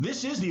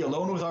This is the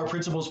Alone with Our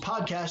Principals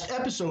podcast,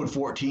 episode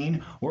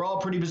 14. We're all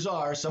pretty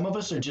bizarre. Some of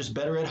us are just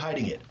better at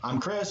hiding it. I'm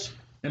Chris.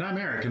 And I'm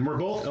Eric, and we're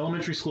both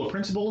elementary school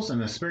principals in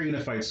the Hesperia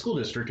Unified School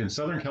District in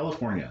Southern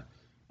California.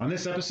 On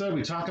this episode,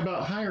 we talk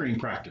about hiring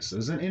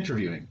practices and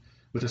interviewing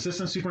with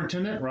Assistant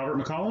Superintendent Robert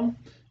McCollum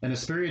and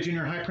Hesperia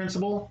Junior High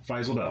Principal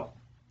Faisal Bell.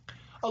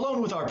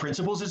 Alone with Our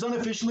Principals is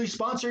unofficially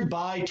sponsored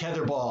by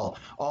Tetherball.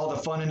 All the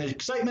fun and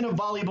excitement of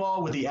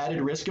volleyball with the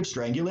added risk of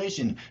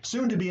strangulation.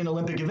 Soon to be an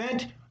Olympic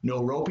event,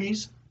 no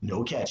ropies,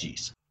 no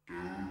catchies.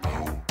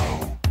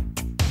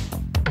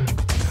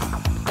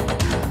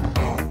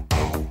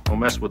 Don't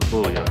mess with the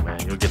bull, young man.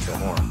 You'll get the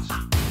horns.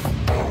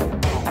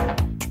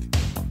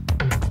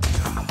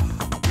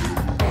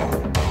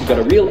 You got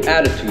a real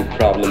attitude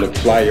problem,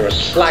 McFly. You're a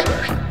slacker.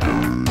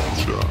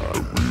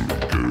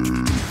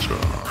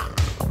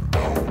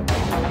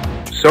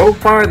 So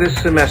far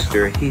this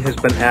semester, he has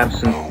been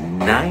absent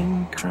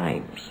 9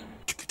 times.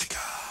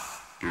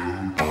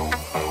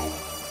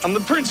 I'm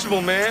the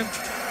principal, man.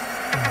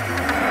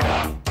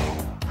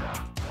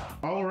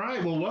 All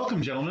right, well,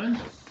 welcome, gentlemen.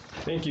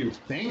 Thank you.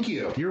 Thank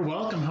you. You're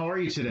welcome. How are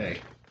you today?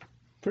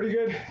 Pretty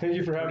good. Thank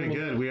you for having me.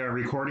 Pretty good. We are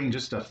recording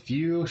just a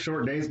few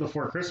short days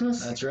before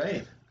Christmas. That's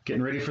right.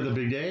 Getting ready for the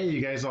big day.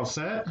 You guys all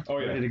set? Oh,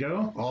 yeah. Ready to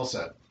go? All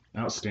set.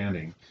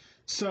 Outstanding.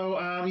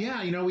 So,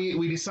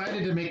 we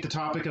decided to make the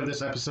topic of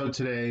this episode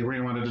today. We're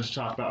going to want to just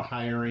talk about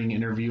hiring,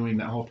 interviewing,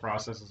 that whole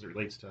process as it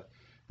relates to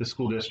the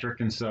school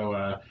district. And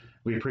so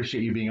we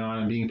appreciate you being on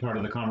and being part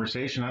of the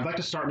conversation. I'd like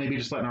to start maybe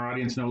just letting our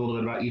audience know a little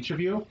bit about each of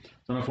you. I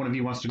don't know if one of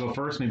you wants to go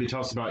first. Maybe tell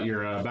us about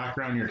your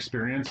background, your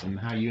experience, and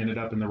how you ended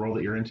up in the role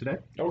that you're in today.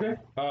 Okay.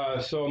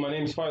 So my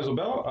name is Faisal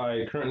Bell.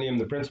 I currently am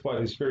the principal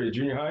at Hesperia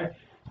Junior High.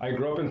 I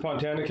grew up in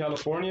Fontana,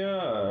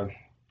 California.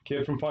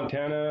 Kid from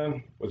Fontana,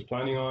 was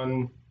planning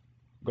on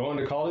going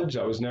to college.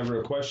 That was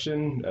never a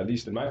question, at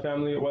least in my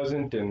family it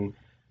wasn't. And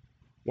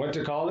went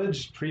to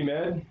college,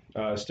 pre-med,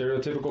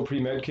 stereotypical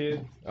pre-med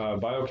kid,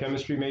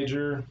 biochemistry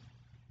major.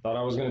 Thought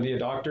I was going to be a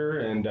doctor,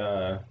 and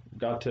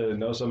got to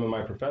know some of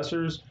my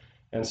professors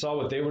and saw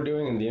what they were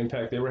doing and the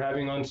impact they were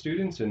having on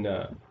students, and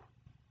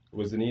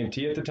was an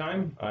EMT at the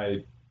time.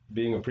 I,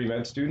 being a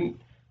pre-med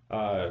student,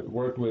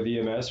 worked with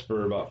EMS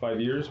for about 5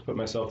 years, put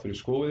myself through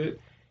school with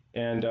it,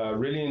 and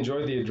really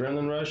enjoyed the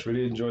adrenaline rush,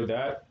 really enjoyed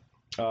that.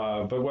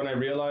 But when I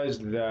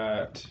realized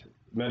that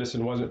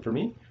medicine wasn't for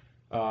me,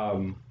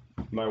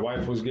 my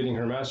wife was getting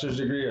her master's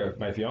degree, or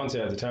my fiance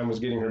at the time was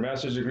getting her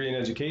master's degree in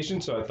education,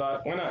 so I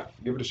thought, why not?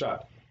 Give it a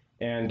shot.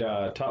 And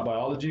taught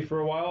biology for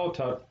a while,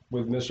 taught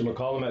with Mr.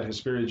 McCollum at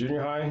Hesperia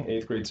Junior High,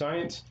 8th grade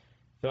science.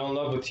 Fell in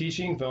love with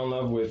teaching, fell in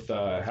love with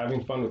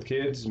having fun with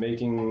kids,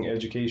 making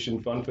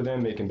education fun for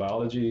them, making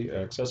biology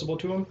accessible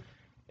to them,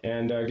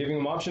 and giving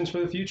them options for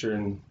the future.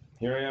 And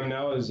here I am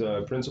now as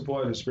a principal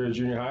at Hesperia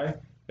Junior High.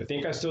 I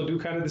think I still do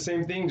kind of the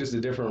same thing, just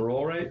a different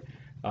role, right?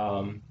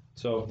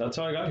 So that's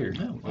how I got here,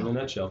 in a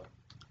nutshell.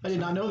 I did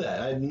not know that.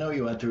 I didn't know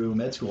you went through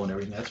med school and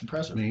everything. That's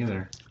impressive. Me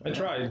either. I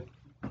tried.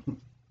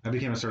 I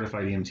became a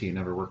certified EMT.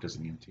 Never worked as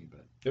an EMT,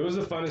 but It was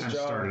the funnest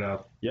job. Started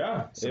out.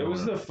 Yeah, it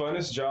was the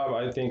funnest job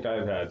I think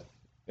I've had.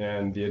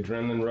 And the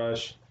adrenaline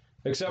rush,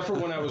 except for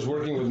when I was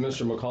working with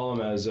Mr.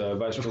 McCollum as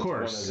vice principal.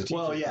 course. As a teacher.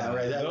 Well, yeah,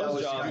 right. That Those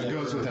was jobs kind of,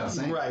 goes without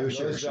saying. Right,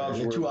 sure. Those jobs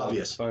were Too the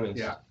obvious. funnest.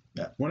 Yeah.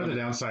 One of the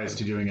downsides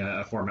to doing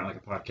a format like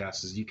a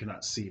podcast is you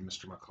cannot see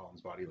Mr.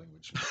 McCollum's body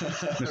language.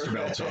 Mr.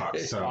 Bell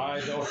talks. So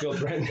I don't feel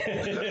threatened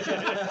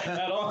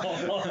at all.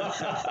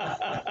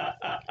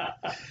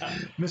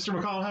 Mr.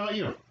 McCollum, how about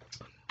you?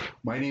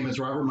 My name is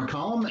Robert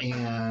McCollum,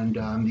 and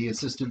I'm the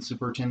Assistant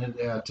Superintendent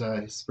at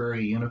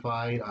Hesperia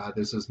Unified.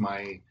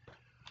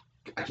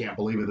 I can't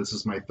believe it, this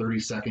is my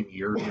 32nd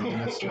year doing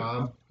this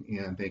job,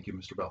 and thank you,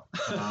 Mr. Bell.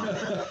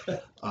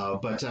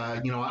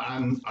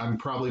 I'm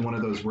probably one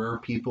of those rare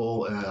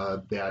people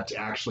that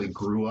actually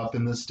grew up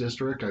in this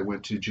district. I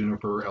went to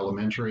Juniper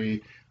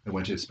Elementary. I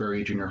went to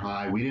Hesperia Junior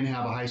High. We didn't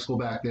have a high school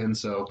back then,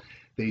 so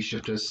they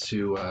shipped us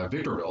to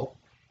Victorville.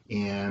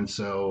 And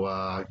so,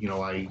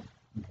 I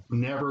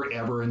never,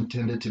 ever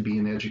intended to be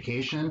in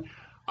education.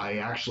 I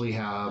actually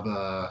have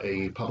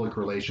a public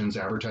relations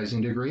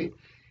advertising degree,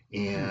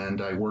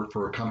 and I worked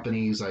for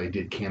companies. I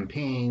did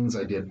campaigns,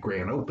 I did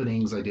grand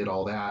openings, I did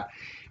all that.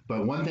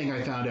 But one thing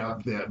I found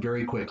out that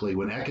very quickly,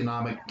 when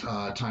economic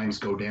times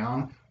go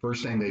down,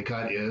 first thing they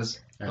cut is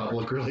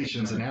public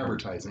relations and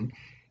advertising.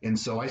 And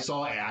so I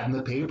saw an ad in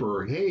the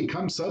paper, hey,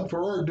 come sub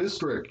for our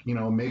district.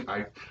 When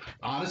I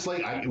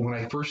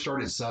first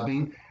started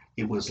subbing,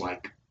 it was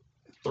like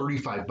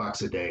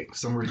 $35 a day,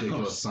 some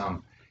ridiculous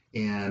sum.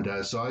 And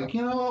so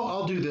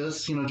I'll do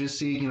this, just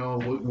see,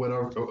 what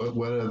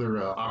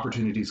other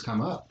opportunities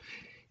come up.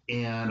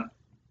 And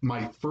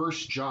my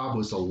first job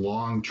was a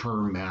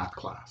long-term math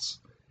class.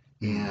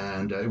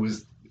 And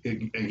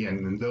again,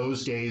 in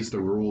those days, the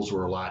rules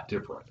were a lot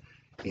different.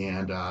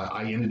 And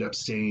I ended up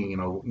staying,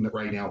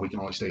 right now we can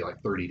only stay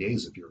like 30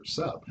 days if you're a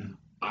sub.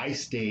 I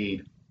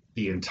stayed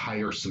the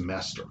entire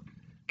semester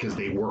because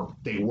they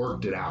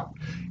worked it out.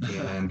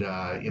 And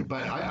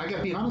but I got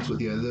to be honest with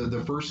you,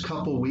 the first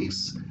couple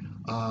weeks,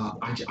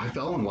 I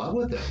fell in love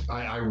with it.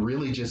 I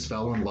really just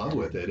fell in love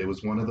with it. It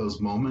was one of those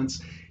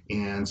moments.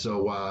 And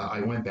so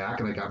I went back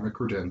and I got my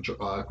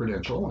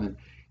credential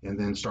and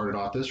then started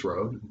off this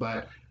road.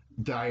 But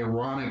the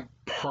ironic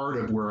part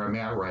of where I'm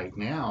at right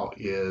now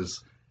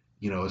is,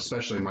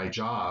 especially my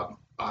job,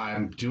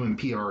 I'm doing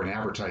PR and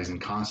advertising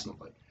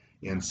constantly.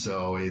 And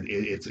so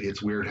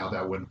it's weird how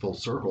that went full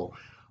circle.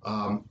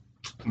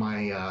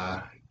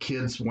 My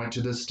kids went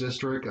to this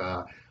district.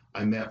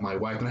 I met my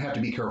wife, and I have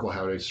to be careful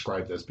how I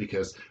describe this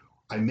because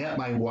I met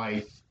my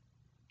wife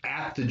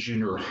at the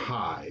junior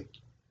high,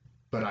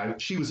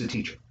 but she was a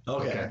teacher.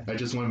 Okay. I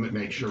just wanted to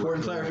make sure.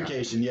 Important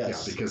clarification,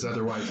 yes. Yeah, because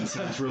otherwise it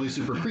sounds really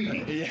super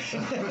creepy.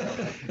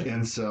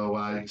 And so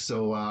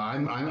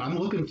I'm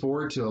looking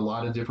forward to a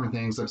lot of different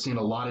things. I've seen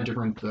a lot of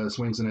different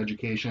swings in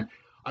education.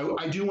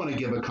 I do want to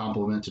give a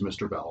compliment to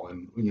Mr. Bell,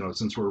 and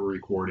since we're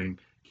recording,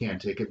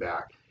 can't take it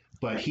back.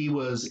 But he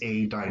was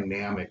a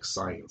dynamic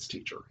science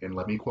teacher, and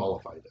let me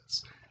qualify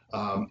this.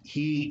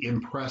 He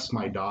impressed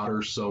my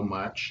daughter so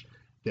much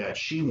that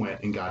she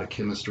went and got a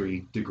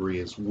chemistry degree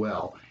as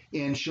well.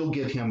 And she'll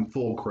give him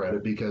full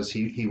credit because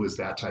he was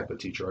that type of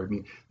teacher. I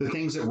mean, the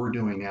things that we're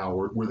doing now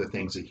were the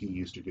things that he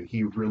used to do.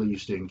 He really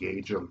used to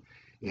engage them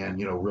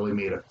and, really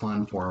made it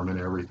fun for him and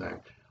everything.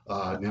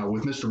 Now,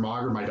 with Mr.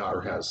 Mager, my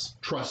daughter has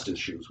trust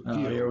issues with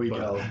you. Here we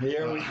go.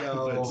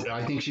 But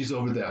I think she's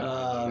over that.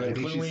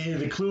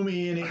 The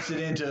Clumian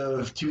incident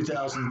of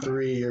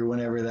 2003 or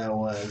whenever that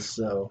was.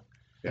 So,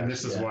 and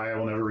this is why I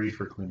will never read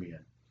for Clumian.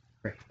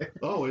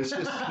 Oh, it's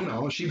just,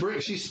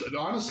 she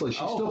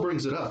still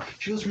brings it up.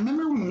 She goes,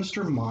 remember when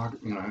Mr. Mager,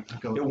 I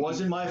go, it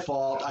wasn't my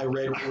fault. I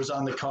read what was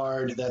on the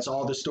card. That's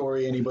all the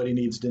story anybody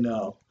needs to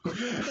know.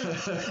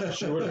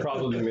 She would have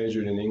probably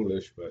majored in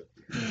English, but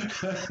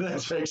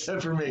that's right,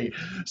 except for me.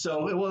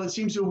 So, well, it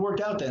seems to have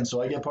worked out then,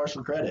 so I get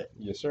partial credit.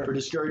 Yes, sir. For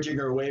discouraging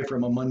her away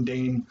from a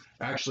mundane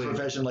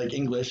profession like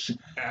English.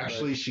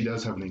 Actually, she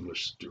does have an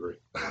English degree.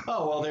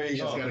 Oh, well, there you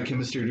go. She's got a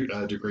chemistry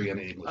degree and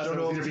an English. I don't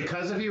know either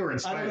because of you or in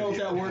spite of you. I don't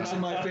know if that works in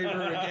my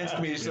favor or against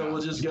me, so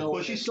we'll just go.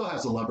 Well, she still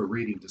has a love of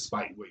reading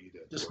despite what you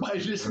did.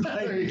 Despite you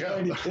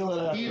trying to kill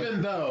it out.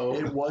 Even though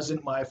it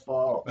wasn't my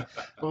fault.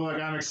 Well, look,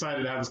 I'm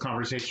excited to have this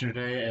conversation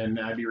today, and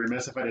I'd be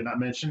remiss if I did not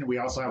mention we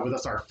also have with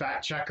us our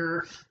fact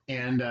checker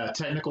and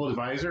technical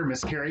advisor,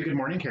 Miss Carrie. Good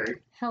morning, Carrie.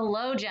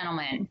 Hello,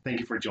 gentlemen. Thank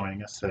you for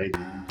joining us today.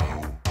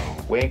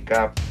 Wake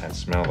up and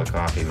smell the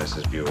coffee,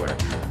 Mrs. Bueller.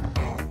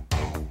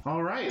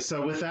 All right,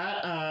 so with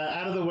that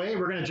out of the way,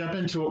 we're going to jump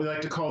into what we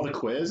like to call the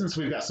quiz. And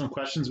so we've got some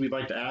questions we'd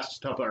like to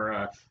ask to help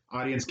our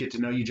audience get to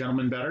know you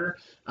gentlemen better.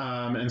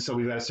 And so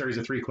we've got a series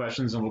of 3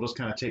 questions, and we'll just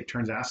kind of take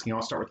turns asking.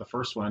 I'll start with the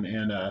first one.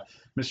 And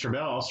Mr.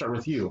 Bell, I'll start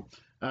with you.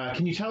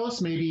 Can you tell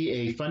us maybe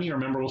a funny or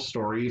memorable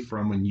story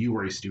from when you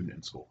were a student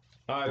in school?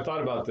 I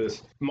thought about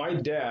this. My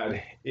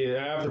dad,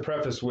 I have to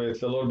preface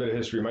with a little bit of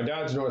history. My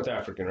dad's North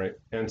African, right?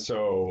 And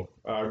so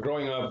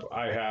growing up,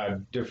 I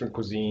had different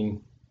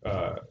cuisine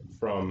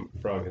from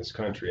his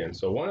country. And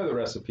so one of the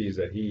recipes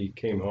that he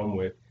came home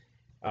with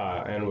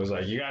and was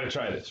like, you got to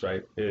try this,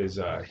 right, is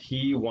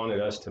he wanted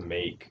us to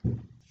make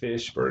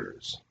fish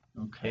burgers.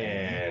 Okay.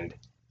 And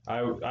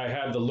I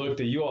had the look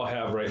that you all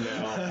have right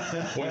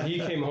now. When he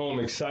came home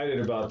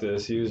excited about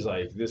this, he was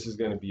like, this is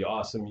going to be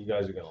awesome. You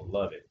guys are going to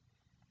love it.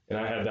 And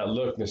I had that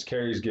look Miss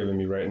Carrie's giving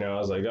me right now. I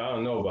was like, I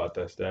don't know about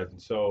this, Dad.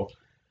 And so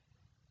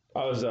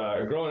I was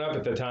growing up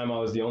at the time. I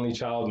was the only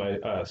child.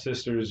 My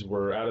sisters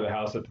were out of the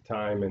house at the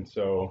time. And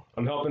so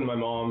I'm helping my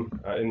mom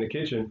in the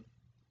kitchen.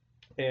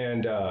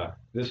 And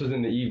this was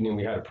in the evening.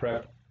 We had to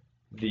prep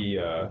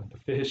the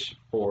fish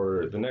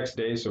for the next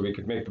day so we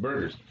could make the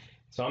burgers.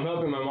 So I'm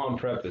helping my mom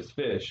prep this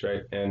fish,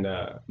 right? And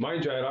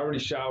mind you, I had already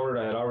showered.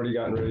 I had already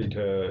gotten ready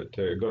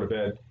to go to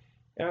bed.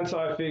 And so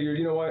I figured,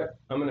 you know what?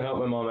 I'm going to help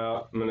my mom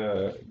out. I'm going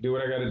to do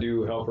what I got to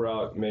do, help her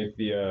out, make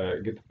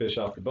get the fish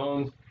off the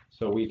bones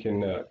so we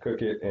can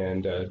cook it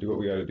and do what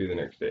we got to do the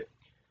next day.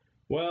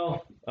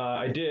 Well,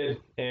 I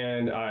did,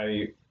 and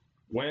I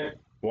went,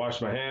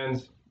 washed my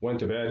hands, went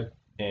to bed,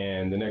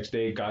 and the next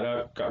day got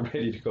up, got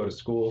ready to go to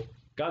school,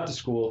 got to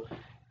school,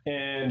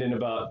 and in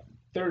about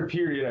third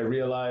period, I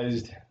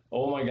realized,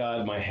 oh my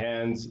God, my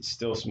hands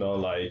still smell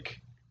like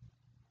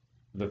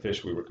the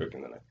fish we were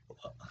cooking the night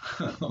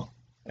before.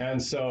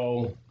 And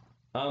so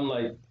I'm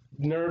like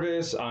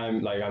nervous.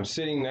 I'm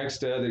sitting next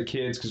to other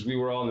kids because we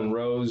were all in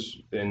rows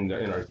in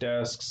our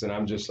desks, and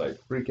I'm just like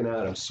freaking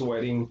out. I'm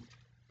sweating.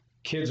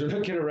 Kids are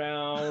looking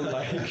around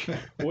like,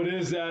 what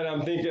is that?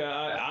 I'm thinking,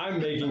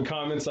 I'm making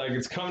comments like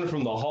it's coming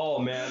from the hall,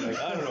 man. Like,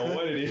 I don't know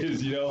what it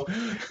is, you know?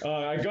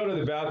 I go to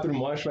the bathroom,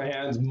 wash my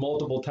hands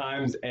multiple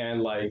times,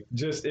 and like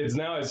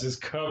it's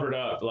just covered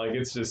up. Like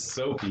it's just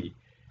soapy.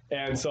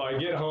 And so I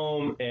get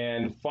home,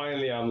 and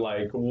finally I'm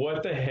like,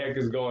 what the heck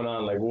is going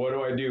on? Like, what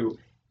do I do?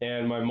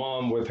 And my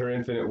mom, with her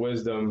infinite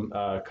wisdom,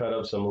 cut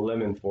up some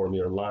lemon for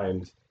me, or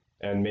limes,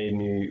 and made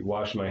me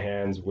wash my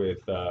hands with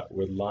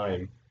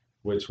lime,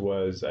 which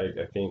was,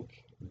 I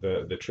think,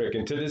 the trick.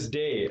 And to this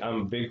day,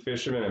 I'm a big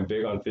fisherman. I'm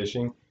big on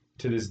fishing.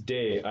 To this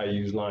day, I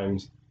use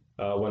limes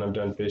when I'm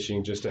done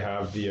fishing, just to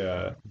have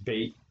the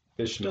bait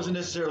fish smell. Doesn't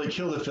necessarily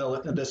kill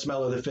the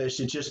smell of the fish.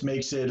 It just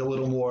makes it a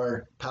little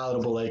more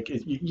palatable. Like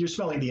you're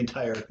smelling the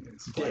entire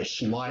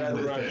dish. Live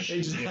with rather- fish.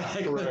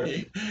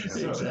 Exactly.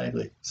 Yeah.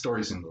 Exactly.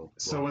 Stories in the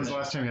So when's the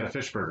last time you had a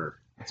fish burger?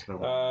 That's been a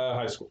while.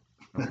 High school.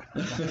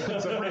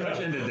 So pretty much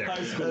ended there.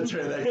 High school. That's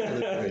right.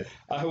 That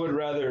I would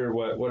rather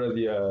what are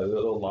the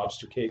little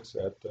lobster cakes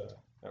at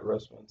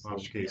restaurants?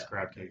 Lobster cakes, Yeah.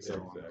 crab cakes, Yeah,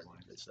 along those exactly.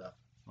 lines. Good stuff.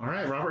 All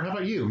right, Robert, how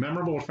about you?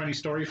 Memorable or funny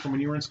story from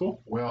when you were in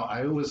school? Well,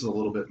 I was a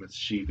little bit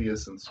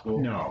mischievous in school.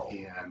 No.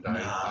 And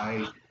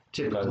I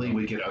typically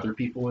would get other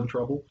people in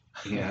trouble.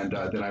 And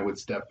then I would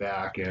step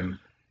back and,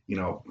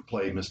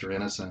 play Mr.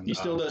 Innocent. He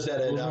still does that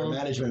at our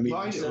management meetings.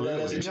 Well, I do, so that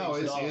really. hasn't No,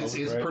 changed at all,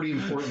 it's right? pretty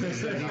important.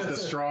 He's the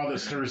straw that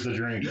stirs the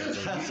drink.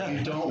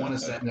 You don't want to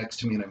sit next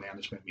to me in a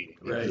management meeting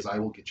because I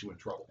will get you in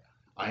trouble.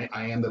 I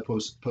am the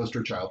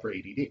poster child for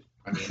ADD.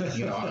 I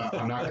mean,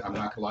 I'm not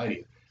going to lie to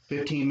you.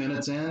 15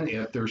 minutes in,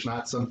 if there's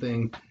not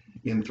something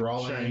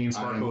enthralling, Shiny and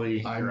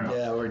sparkly,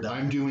 we're done.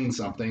 I'm doing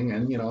something,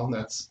 and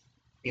that's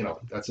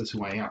just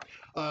who I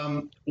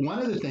am. One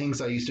of the things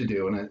I used to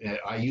do, and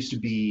I used to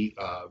be,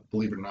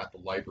 believe it or not, the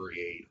library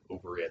aide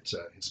over at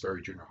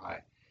Hesperia Junior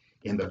High,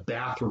 and the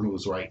bathroom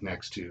was right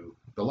next to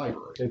the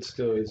library. It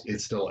still is.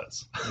 It still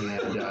is.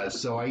 And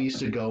so I used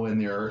to go in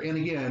there, and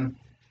again,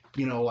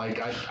 like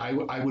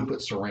I would put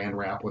saran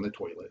wrap on the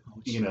toilet,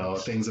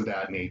 things of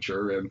that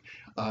nature,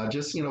 and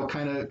just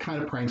kind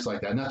of pranks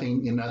like that.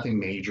 Nothing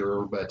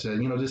major, but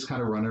just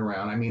kind of running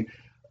around. I mean,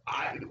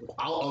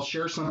 I'll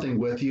share something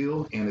with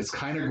you, and it's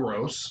kind of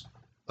gross.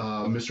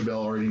 Mr.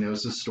 Bell already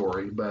knows this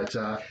story, but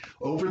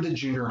over the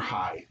junior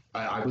high,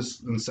 I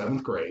was in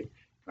 7th grade.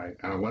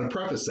 I want to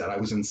preface that I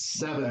was in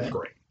 7th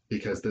grade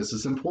because this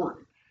is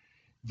important.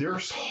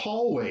 There's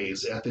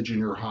hallways at the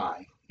junior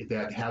high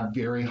that have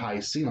very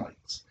high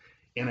ceilings.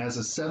 And as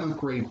a 7th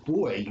grade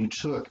boy, you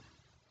took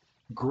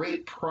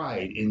great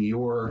pride in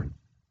your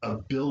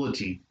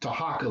ability to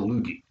hock a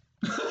loogie.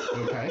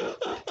 Okay?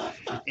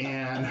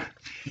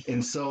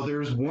 And so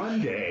there's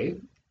one day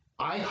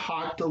I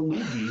hocked a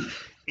loogie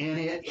and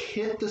it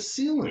hit the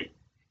ceiling.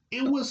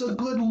 It was a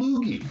good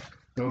loogie.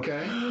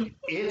 Okay?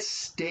 It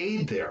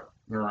stayed there.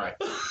 All right.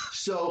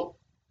 So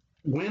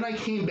when I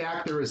came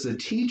back there as a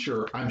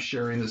teacher, I'm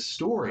sharing this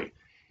story.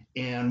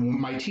 And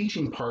my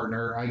teaching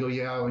partner, I go,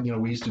 yeah,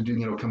 we used to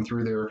do, come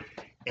through there.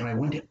 And I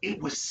went,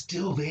 it was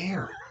still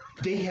there.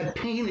 They had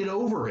painted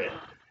over it.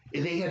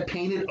 They had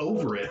painted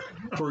over it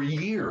for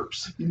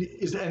years.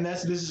 This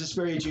is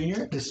Hesperia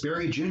Junior?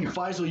 Hesperia Junior.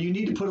 Faisal, you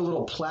need to put a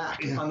little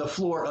plaque on the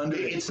floor under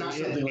it. It's not.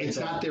 Something like It's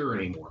that. not there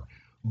anymore.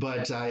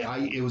 But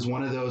it was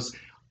one of those.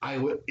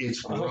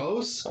 It's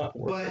gross,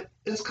 but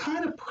it's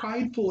kind of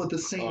prideful at the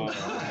same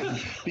time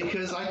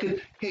because I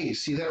could. Hey,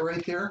 see that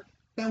right there?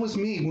 That was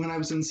me when I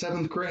was in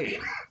 7th grade.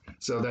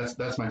 So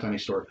that's my funny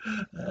story.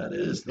 That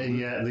is. And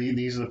yet,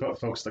 these are the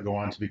folks that go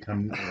on to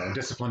become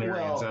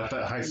disciplinarians at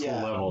that high school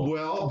level.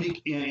 Well,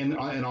 in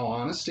all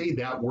honesty,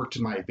 that worked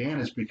to my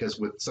advantage because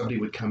with somebody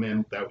would come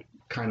in that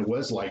kind of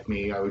was like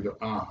me, I would go,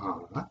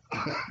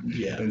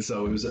 Yeah. And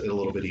so it was a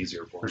little bit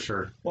easier for For me.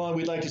 sure. Well,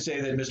 we'd like to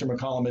say that Mr.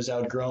 McCollum has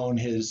outgrown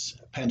his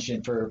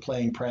penchant for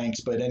playing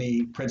pranks, but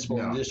any principal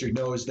in the district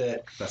knows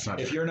that That's not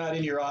if true. you're not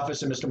in your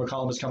office and Mr.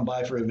 McCollum has come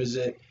by for a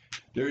visit,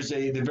 there's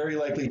the very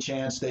likely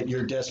chance that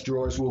your desk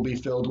drawers will be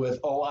filled with,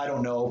 I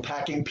don't know,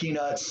 packing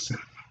peanuts.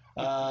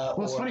 Well,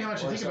 it's funny how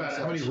much you think about it,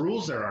 how many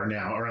rules there are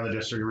now around the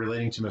district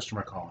relating to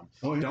Mr. McCollum.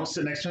 Oh, yeah. Don't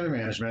sit next to the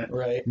management.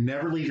 Right.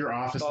 Never leave your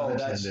office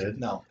unattended.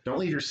 No. Don't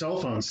leave your cell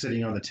phone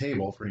sitting on the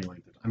table for any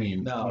length of time. I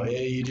mean, No,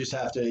 you just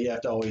have to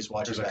always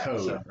watch there's your a back.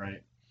 code, So.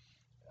 right?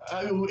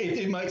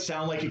 It might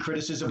sound like a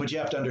criticism, but you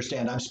have to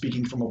understand I'm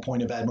speaking from a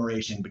point of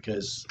admiration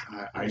because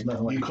there's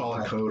nothing like You call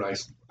it code,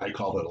 I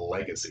call it a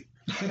legacy.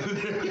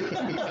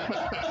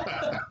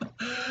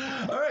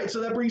 All right, so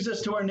that brings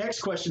us to our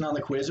next question on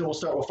the quiz, and we'll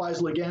start with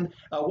Faisal again.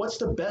 What's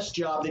the best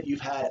job that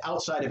you've had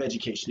outside of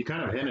education? You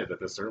kind of hinted at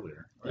this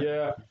earlier.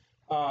 Yeah,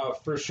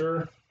 for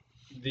sure.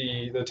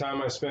 The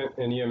time I spent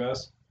in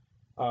EMS,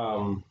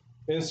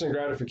 instant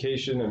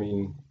gratification. I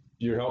mean,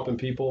 you're helping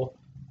people.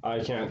 I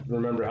can't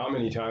remember how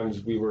many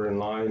times we were in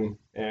line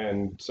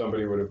and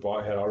somebody had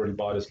already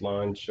bought us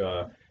lunch.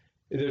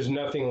 There's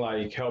nothing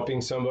like helping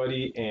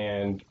somebody,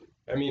 and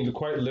I mean,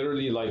 quite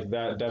literally, like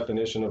that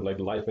definition of like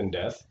life and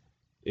death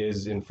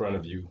is in front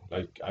of you.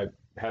 Like I've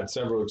had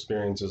several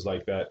experiences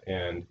like that,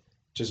 and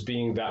just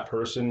being that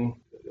person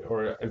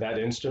or that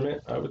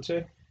instrument, I would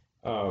say,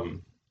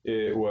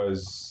 it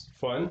was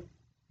fun,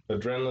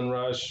 adrenaline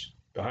rush,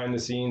 behind the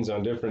scenes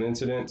on different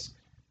incidents,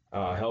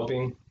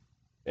 helping,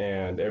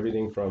 and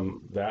everything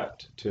from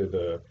that to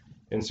the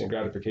instant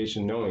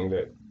gratification, knowing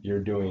that you're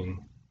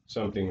doing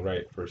something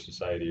right for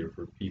society or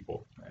for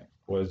people,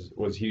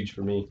 was huge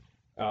for me.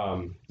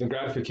 The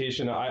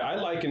gratification, I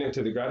liken it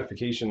to the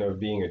gratification of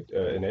being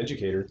an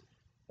educator.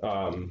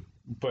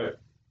 But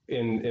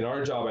in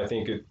our job, I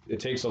think it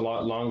takes a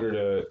lot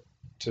longer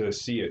to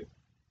see it.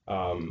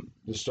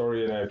 The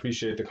story, and I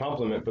appreciate the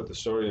compliment, but the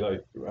story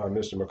like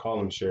Mr.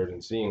 McCollum shared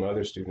and seeing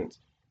other students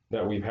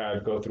that we've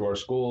had go through our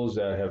schools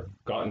that have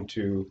gotten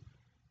to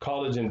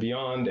college and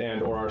beyond,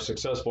 and or are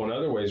successful in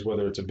other ways,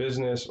 whether it's a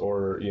business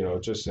or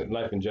just in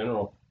life in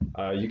general,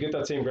 you get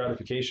that same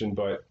gratification.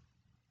 But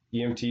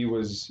EMT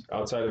was,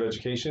 outside of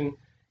education,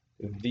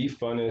 the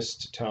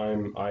funnest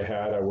time I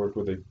had. I worked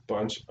with a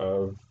bunch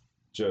of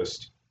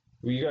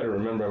you got to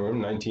remember, I'm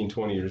 19,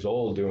 20 years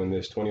old doing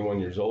this, 21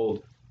 years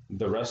old.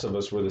 The rest of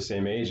us were the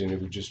same age, and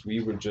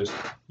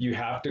you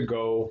have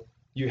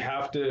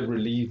to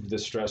relieve the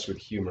stress with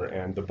humor.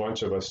 And the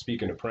bunch of us,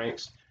 speaking of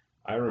pranks,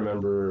 I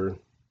remember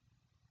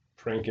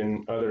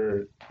pranking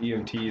other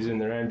EMTs in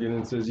their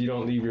ambulances. You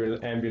don't leave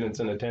your ambulance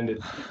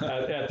unattended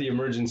at the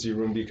emergency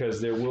room, because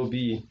there will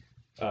be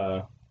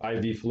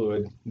IV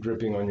fluid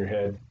dripping on your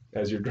head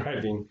as you're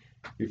driving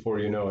before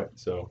you know it.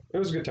 So it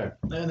was a good time.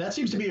 And that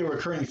seems to be a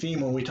recurring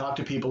theme when we talk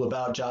to people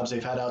about jobs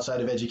they've had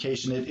outside of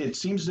education. It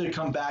seems to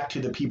come back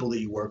to the people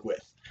that you work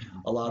with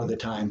a lot of the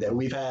time. That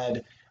we've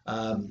had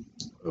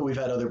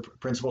other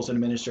principals and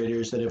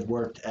administrators that have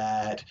worked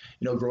at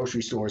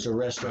grocery stores or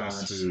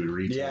restaurants. Food,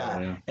 retail,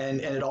 yeah.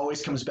 And it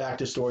always comes back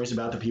to stories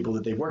about the people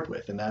that they've worked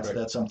with, and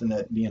that's something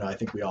that I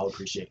think we all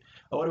appreciate.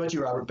 What about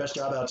you, Robert? Best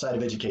job outside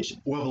of education?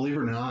 Well, believe it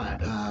or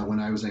not, when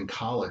I was in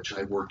college,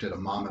 I worked at a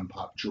mom and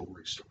pop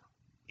jewelry store,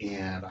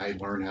 and I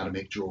learned how to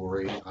make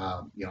jewelry.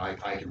 I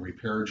can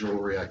repair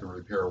jewelry, I can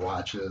repair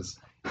watches.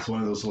 It's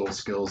one of those little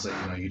skills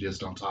that you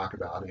just don't talk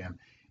about.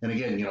 And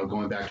again,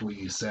 going back to what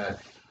you said.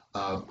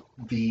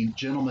 The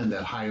gentleman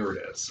that hired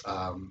us,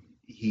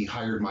 he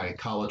hired my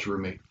college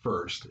roommate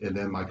first, and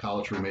then my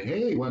college roommate,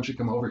 hey, why don't you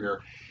come over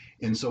here?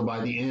 And so by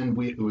the end,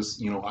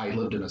 I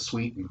lived in a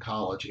suite in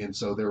college, and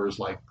so there was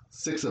like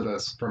 6 of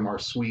us from our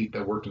suite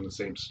that worked in the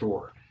same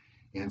store.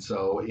 And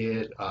so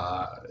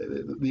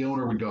the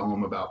owner would go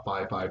home about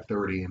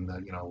 5:30, and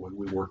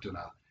we worked in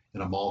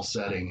a mall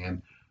setting,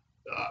 and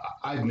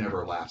I've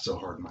never laughed so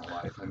hard in my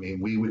life. I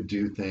mean, we would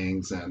do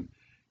things, and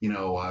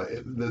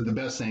the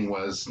best thing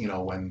was,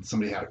 when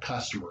somebody had a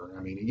customer.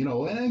 I mean,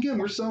 and again,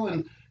 we're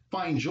selling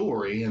fine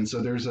jewelry, and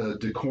so there's a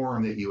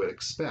decorum that you would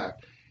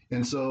expect.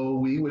 And so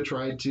we would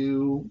try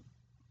to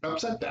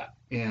upset that.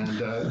 And,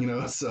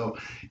 so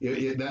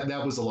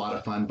that was a lot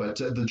of fun. But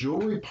the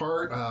jewelry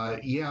part,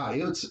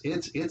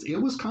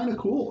 it was kind of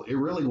cool. It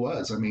really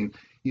was. I mean,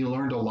 you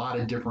learned a lot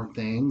of different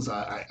things.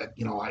 A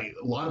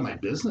lot of my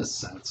business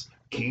sense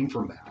came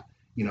from that.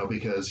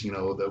 Because,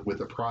 with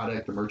the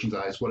product, the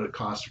merchandise, what it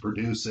costs to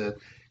produce it,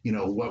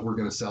 what we're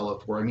going to sell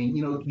it for. I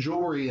mean,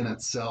 jewelry in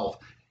itself,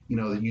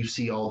 you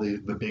see all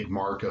the big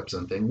markups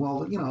and things.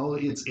 Well,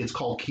 it's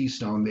called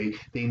Keystone.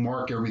 They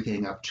mark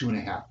everything up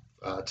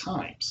 2.5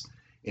 times.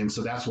 And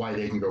so that's why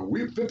they can go, we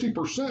have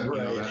 50%,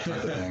 right. That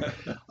type of thing.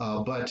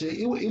 But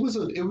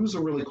it was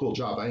a really cool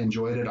job. I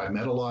enjoyed it. I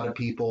met a lot of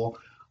people,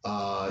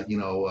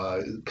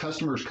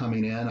 customers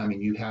coming in. I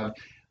mean, you have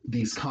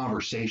these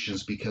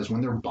conversations, because when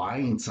they're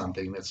buying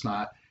something that's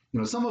not,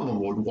 some of them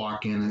would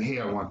walk in and, hey,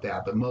 I want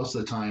that. But most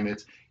of the time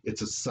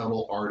it's a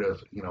subtle art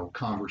of,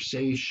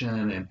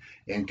 conversation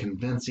and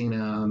convincing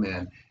them.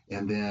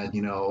 And then,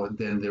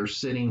 then they're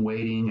sitting,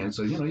 waiting. And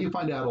so, you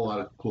find out a lot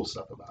of cool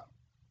stuff about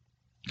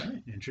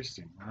it.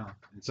 Interesting. Wow.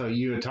 And so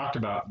you had talked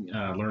about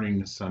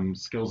learning some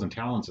skills and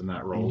talents in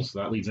that role. Mm-hmm. So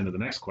that leads into the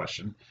next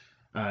question.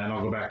 And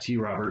I'll go back to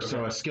you, Robert. Okay.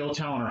 So a skill,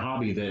 talent, or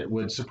hobby that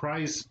would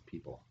surprise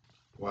people.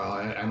 Well,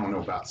 I don't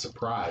know about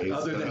surprise.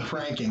 Other than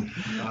pranking.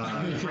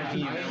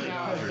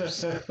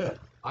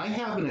 I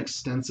have an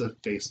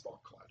extensive baseball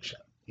collection,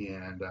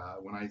 and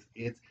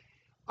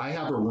I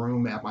have a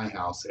room at my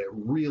house. It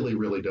really,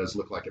 really does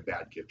look like a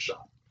bad gift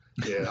shop.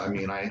 Yeah, I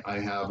mean, I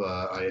have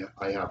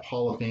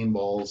Hall of Fame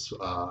balls.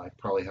 I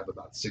probably have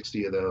about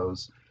 60 of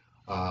those.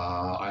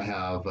 I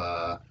have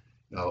a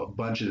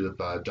bunch of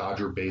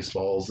Dodger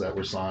baseballs that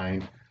were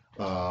signed.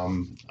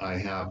 I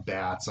have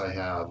bats, I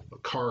have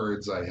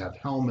cards, I have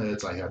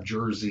helmets, I have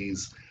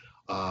jerseys.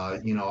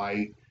 My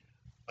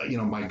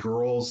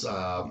girls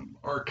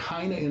are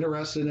kind of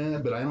interested in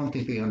it, but I don't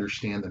think they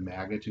understand the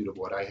magnitude of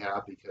what I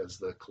have, because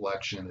the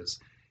collection is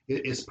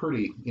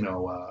pretty,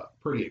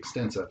 pretty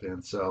extensive.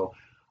 And so,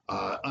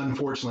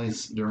 unfortunately,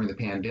 during the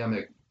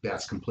pandemic,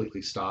 that's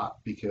completely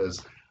stopped,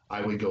 because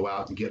I would go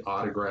out and get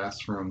autographs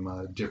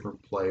from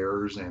different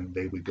players, and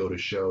they would go to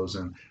shows,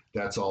 and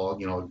that's all,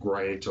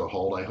 grinded to a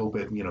halt. I hope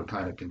it,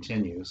 kind of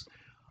continues.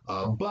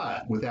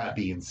 But with that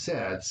being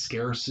said,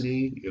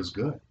 scarcity is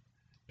good,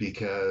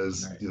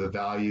 because right. The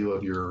value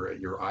of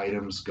your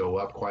items go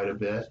up quite a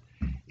bit.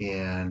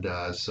 And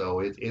so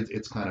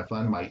it's kind of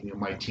fun.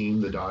 My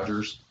team, the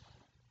Dodgers,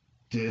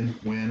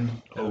 did win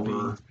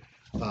over...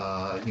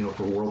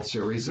 for World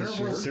Series this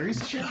year. World Series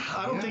this year?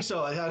 I don't think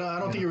so. I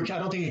don't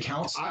think it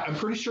counts. I'm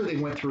pretty sure they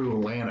went through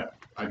Atlanta.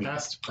 I mean,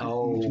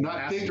 not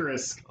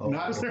asterisk.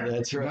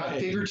 That's right. Not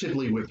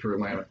figuratively went through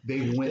Atlanta. They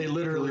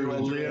literally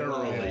went through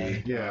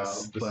Atlanta.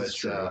 Yes, but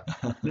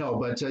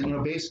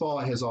baseball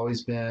has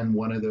always been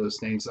one of those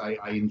things.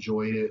 I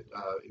enjoyed it.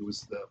 It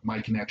was my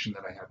connection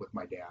that I had with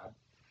my dad.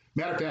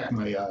 Matter of fact,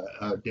 my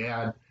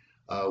dad,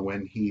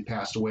 when he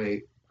passed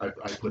away, I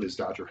put his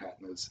Dodger hat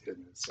in his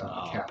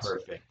casket.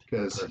 Perfect.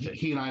 Because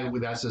he and I,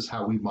 that's just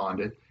how we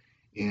bonded.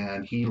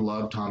 and he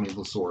loved Tommy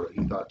Lasorda.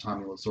 He thought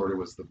Tommy Lasorda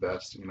was the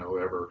best,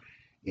 ever.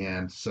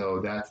 And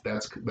so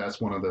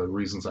that's one of the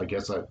reasons I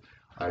guess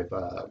I've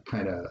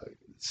kind of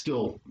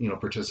still,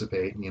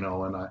 participate, and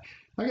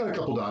I got a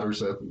couple daughters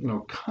that,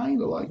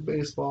 kind of like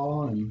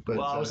baseball.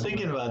 Well, I was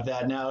thinking about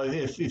that. Now,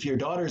 if your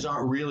daughters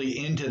aren't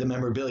really into the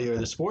memorabilia or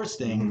the sports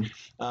thing,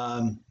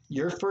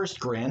 your first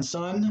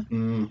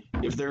grandson,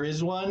 if there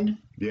is one,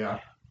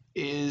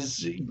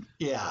 is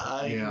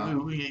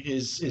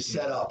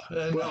set up.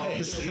 Well,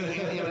 and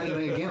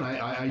again,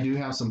 I do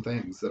have some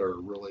things that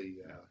are really,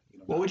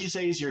 What would you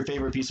say is your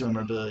favorite piece of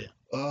memorabilia?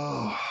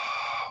 Oh,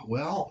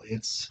 well,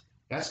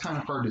 that's kind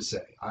of hard to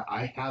say.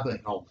 I have a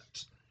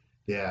helmet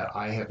that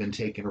I have been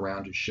taking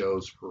around to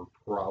shows for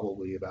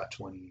probably about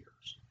 20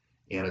 years,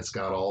 and it's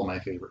got all my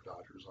favorite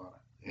Dodgers on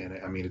it. And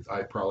I mean,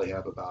 I probably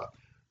have about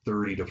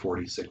 30 to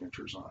 40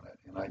 signatures on it,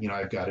 and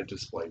I've got it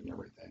displayed and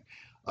everything.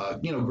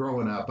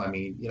 Growing up, I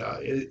mean,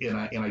 and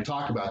I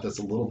talk about this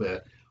a little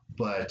bit,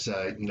 but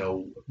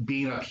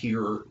being up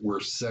here,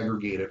 we're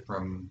segregated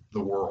from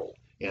the world,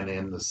 and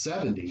in the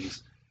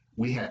 70s,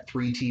 we had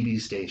 3 TV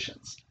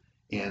stations.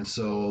 And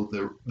so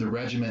the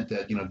regiment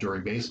that,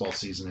 during baseball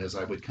season is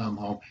I would come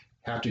home,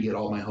 have to get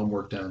all my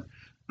homework done,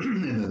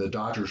 and then the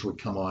Dodgers would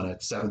come on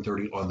at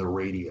 7:30 on the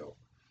radio.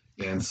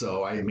 And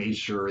so I made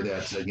sure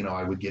that,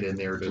 I would get in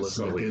there to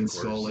listen to Vin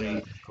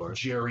Scully,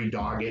 Jerry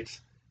Doggett,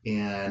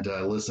 and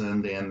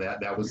listened, and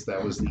that was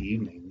the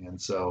evening.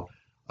 And so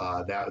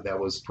that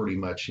was pretty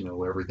much,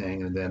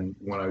 everything. And then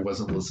when I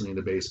wasn't listening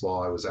to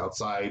baseball, I was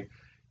outside,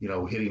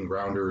 hitting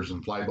grounders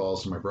and fly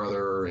balls to my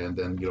brother, and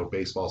then,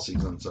 baseball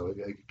season. So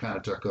it kind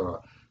of took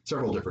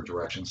several different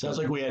directions. Sounds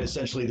like we had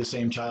essentially the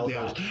same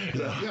childhood.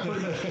 Yeah.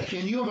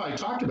 And you and I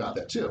talked about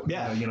that too.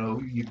 Yeah.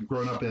 You've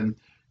grown up in,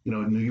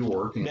 New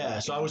York.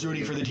 So I was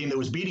rooting for the team that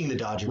was beating the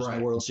Dodgers in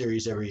the World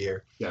Series every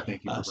year. Yeah,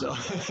 thank you.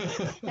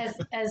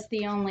 As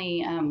the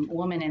only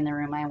woman in the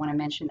room, I want to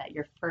mention that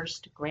your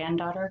first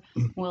granddaughter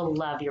will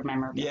love your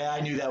memorabilia. Yeah, I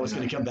knew that was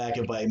going to come back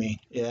and bite me.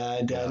 Yeah,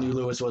 I knew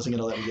Lewis wasn't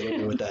going to let me get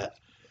away with that.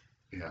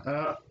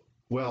 Yeah.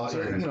 Well,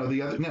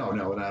 the other no,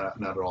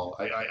 not at all.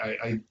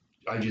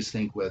 I just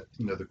think with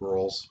the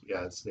girls,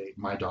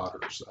 my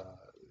daughters,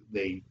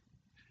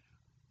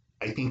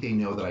 I think they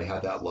know that I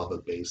had that love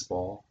of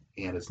baseball,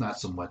 and it's not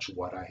so much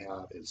what I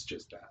have; it's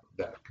just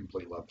that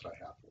complete love that I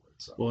have for it.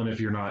 So. Well, and if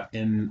you're not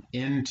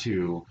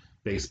into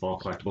baseball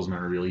collectibles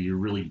memorabilia, you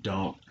really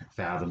don't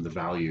fathom the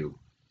value.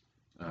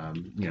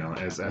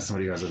 As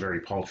somebody who has a very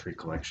paltry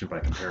collection by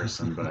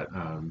comparison, but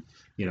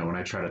when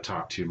I try to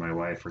talk to my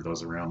wife or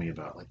those around me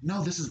about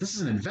no, this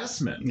is an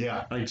investment.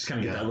 Yeah, I just kind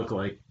of get that look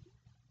like,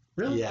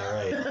 really? Yeah,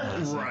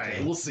 right.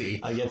 Right. We'll see.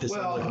 I get this.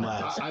 Well,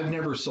 I've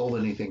never sold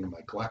anything in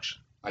my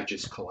collection. I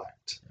just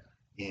collect,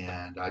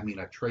 and I mean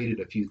I've traded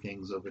a few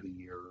things over the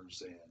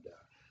years, and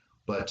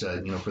but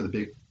for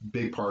the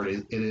big part,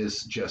 it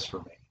is just for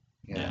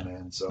me.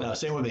 And so no,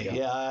 same with me.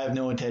 Yeah, I have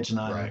no intention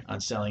on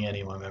selling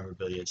any of my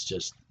memorabilia. It's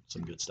just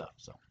some good stuff.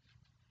 So,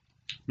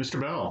 Mr.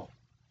 Bell,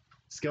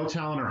 skill,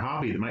 talent, or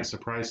hobby that might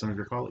surprise some of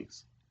your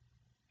colleagues?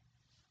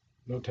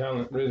 No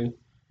talent, really.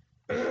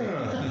 All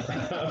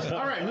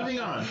right, moving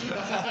on.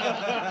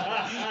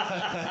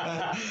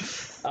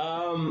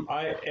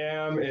 I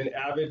am an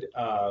avid,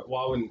 I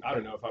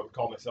don't know if I would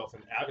call myself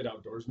an avid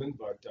outdoorsman,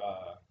 but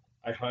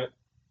I hunt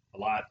a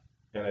lot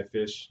and I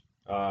fish.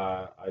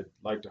 I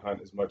like to hunt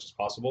as much as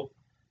possible.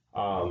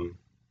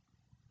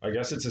 I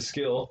guess it's a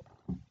skill.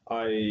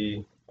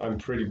 I'm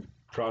pretty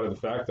proud of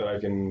the fact that I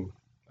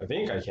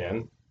think I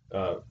can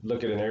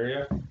look at an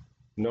area,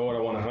 know what I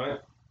want to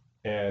hunt,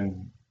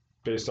 and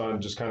based on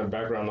just kind of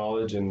background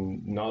knowledge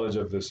and knowledge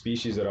of the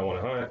species that I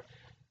want to hunt,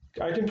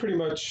 I can pretty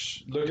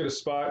much look at a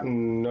spot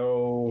and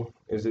know,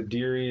 is it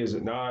deery, is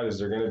it not, is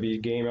there going to be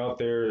game out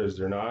there, is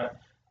there not?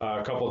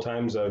 A couple of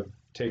times I've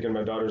taken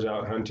my daughters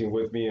out hunting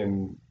with me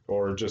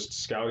or just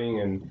scouting,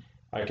 and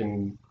I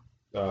can,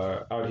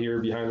 out here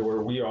behind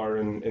where we are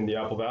in the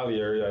Apple Valley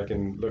area, I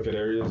can look at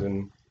areas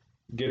and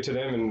get to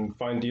them and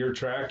find deer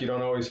track. You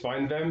don't always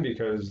find them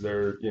because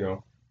they're,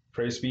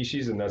 prey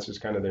species, and that's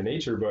just kind of their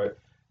nature, but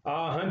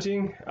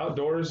hunting,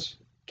 outdoors,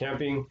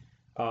 camping,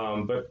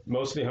 but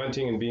mostly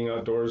hunting and being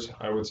outdoors,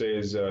 I would say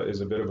is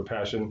a bit of a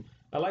passion.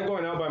 I like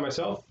going out by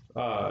myself,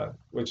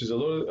 which is a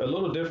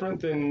little different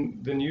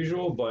than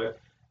usual, but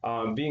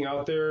being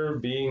out there,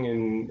 being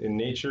in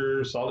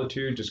nature,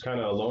 solitude, just kind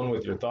of alone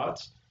with your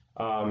thoughts,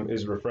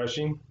 is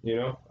refreshing,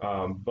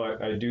 but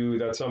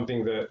that's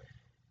something that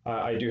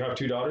I do have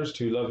 2 daughters,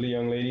 2 lovely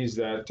young ladies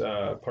that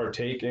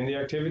partake in the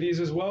activities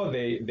as well.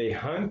 They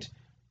hunt.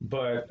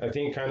 But I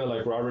think kind of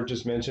like Robert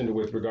just mentioned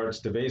with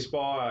regards to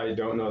baseball, I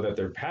don't know that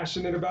they're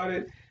passionate about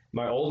it.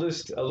 My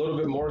oldest, a little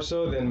bit more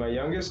so than my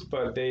youngest,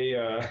 but they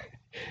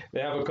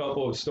have a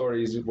couple of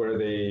stories where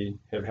they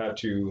have had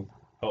to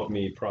help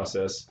me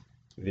process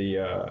the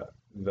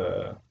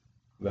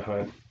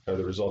hunt or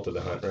the result of the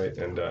hunt, right?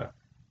 And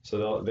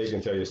so they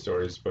can tell you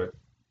stories, but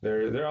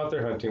they're out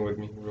there hunting with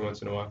me every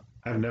once in a while.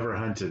 I've never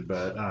hunted,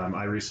 but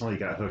I recently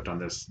got hooked on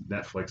this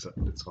Netflix.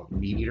 It's called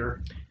Meat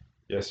Eater.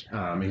 Yes.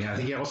 And I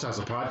think he also has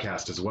a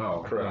podcast as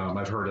well. Correct.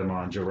 I've heard him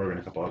on Joe Rogan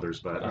and a couple others,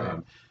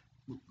 but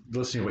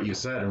listening to what you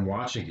said and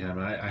watching him,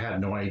 I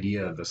had no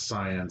idea the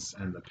science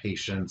and the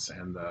patience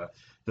and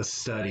the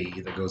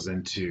study that goes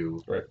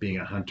into being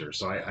a hunter.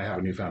 So I have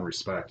a newfound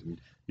respect. And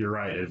you're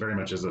right, it very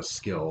much is a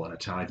skill and a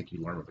talent I think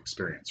you learn with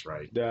experience,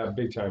 right? Yeah,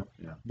 big time.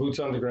 Yeah. Boots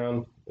on the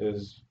ground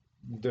there's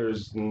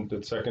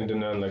the second to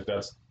none. Like,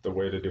 that's the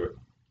way to do it.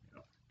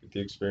 Get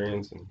the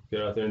experience and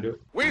get out there and do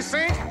it. We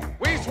sink,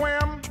 we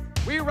swim,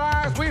 we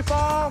rise, we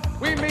fall,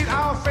 we meet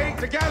our fate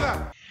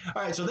together.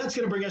 All right, so that's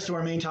going to bring us to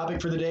our main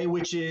topic for the day,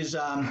 which is,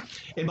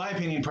 in my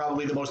opinion,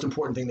 probably the most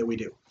important thing that we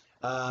do.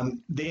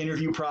 The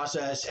interview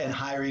process and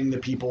hiring the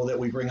people that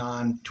we bring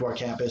on to our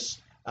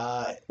campus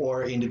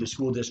or into the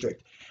school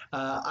district.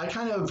 I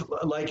kind of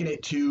liken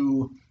it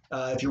to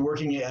if you're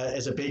working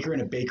as a baker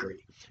in a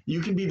bakery.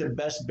 You can be the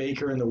best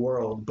baker in the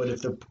world, but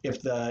if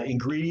the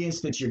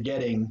ingredients that you're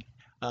getting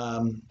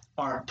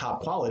aren't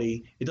top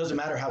quality, it doesn't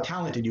matter how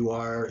talented you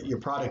are, your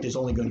product is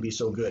only going to be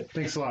so good.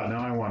 Thanks a lot.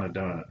 Now I want a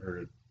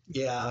donut.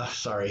 Yeah,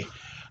 sorry.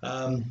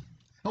 I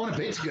want to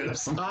bake good.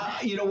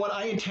 You know what?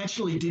 I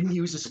intentionally didn't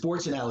use a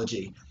sports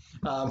analogy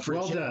for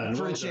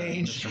a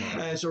change.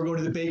 And so we're going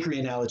to the bakery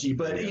analogy.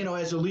 But,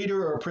 as a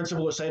leader or a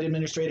principal or site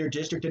administrator,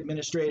 district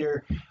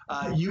administrator,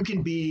 you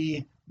can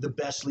be the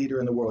best leader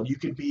in the world. You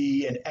could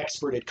be an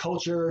expert at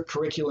culture,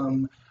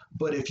 curriculum,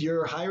 but if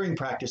your hiring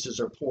practices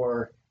are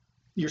poor,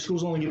 your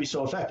school's only going to be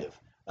so effective.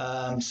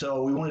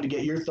 So we wanted to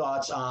get your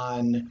thoughts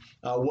on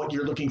what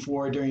you're looking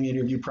for during the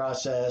interview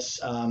process,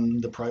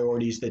 the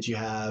priorities that you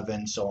have,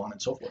 and so on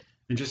and so forth.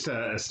 And just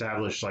to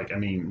establish,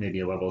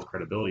 maybe a level of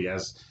credibility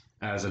as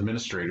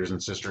administrators in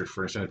this district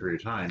for an extended period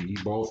of time, you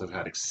both have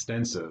had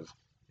extensive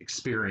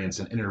experience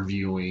in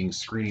interviewing,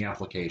 screening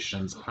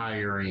applications,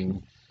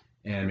 hiring,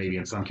 and maybe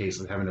in some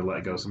cases having to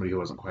let go somebody who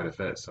wasn't quite a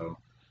fit. So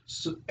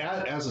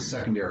as a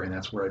secondary, and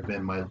that's where I've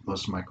been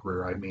most of my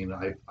career. I mean,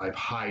 I've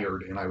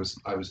hired, and I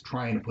was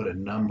trying to put a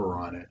number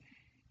on it.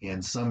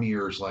 And some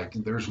years, like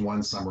there's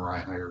one summer I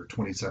hired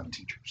 27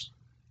 teachers,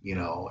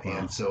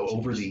 and so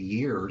over the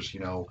years,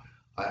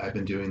 I've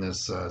been doing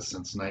this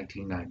since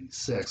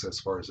 1996 as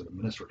far as an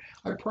administrator.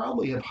 I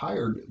probably have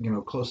hired,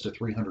 close to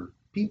 300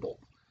 people,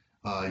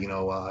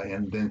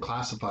 and then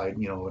classified,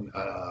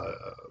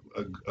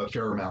 a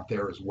fair amount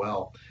there as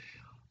well.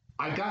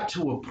 I got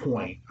to a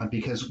point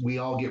because we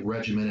all get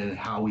regimented in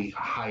how we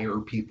hire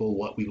people,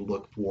 what we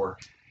look for.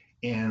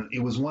 And it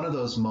was one of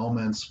those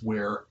moments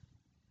where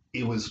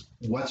it was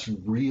what's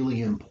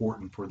really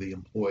important for the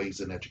employees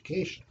in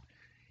education.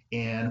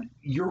 And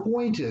you're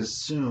going to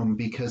assume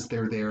because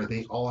they're there,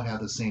 they all have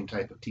the same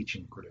type of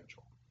teaching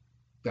credential.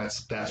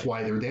 That's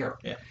why they're there.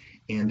 Yeah.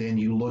 And then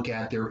you look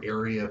at their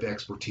area of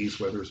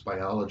expertise, whether it's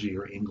biology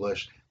or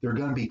English, they're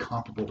going to be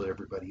comparable to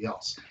everybody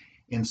else.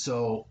 And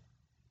so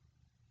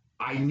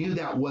I knew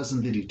that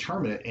wasn't the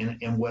determinant.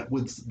 And what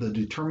was the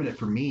determinant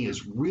for me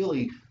is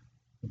really,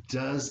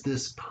 does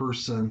this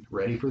person,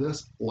 ready for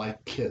this,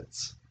 like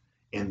kids?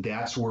 And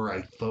that's where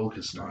I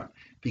focused on.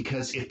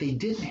 Because if they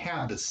didn't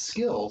have the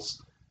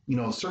skills,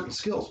 certain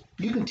skills,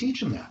 you can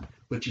teach them that,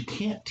 but you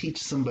can't teach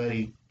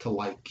somebody to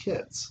like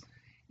kids.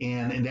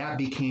 And that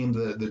became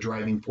the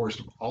driving force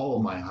of all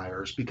of my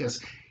hires, because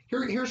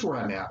here's where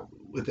I'm at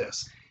with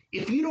this.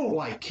 If you don't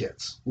like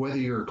kids, whether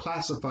you're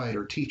classified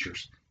or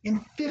teachers, in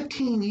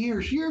 15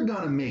 years, you're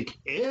going to make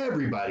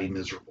everybody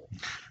miserable.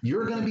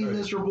 You're going to be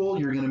miserable.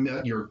 You're going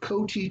to your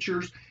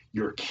co-teachers,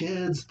 your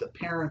kids, the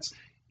parents.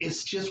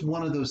 It's just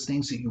one of those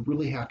things that you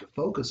really have to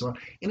focus on.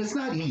 And it's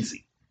not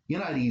easy. You're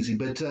not easy,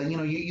 but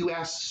you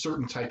ask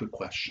certain type of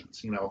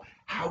questions.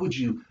 How would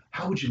you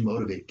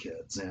motivate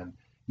kids? And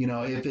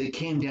if it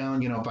came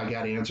down, if I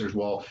got answers,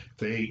 well,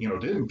 they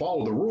didn't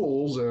follow the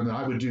rules, and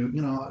I would do.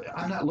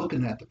 I'm not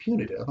looking at the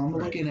punitive. I'm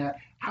looking at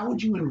how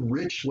would you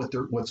enrich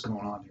what's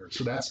going on here.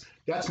 So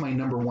that's my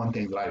number one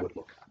thing that I would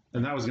look at.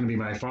 And that was going to be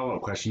my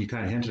follow-up question. You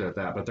kind of hinted at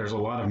that, but there's a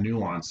lot of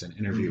nuance in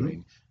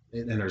interviewing,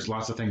 and there's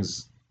lots of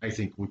things I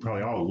think we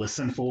probably all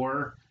listen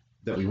for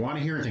that we want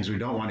to hear and things we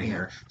don't want to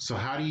hear. So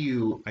how do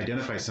you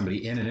identify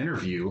somebody in an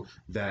interview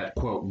that,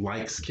 quote,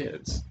 likes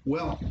kids?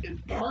 Well,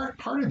 part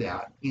of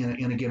that,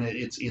 and again,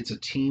 it's a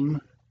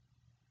team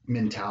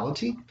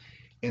mentality.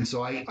 And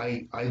so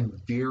I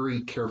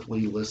very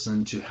carefully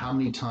listen to how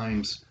many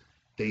times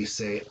they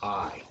say,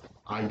 I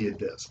did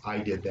this, I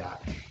did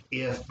that.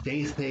 If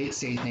they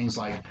say things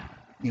like,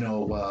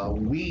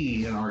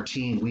 we in our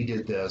team, we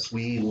did this,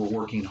 we were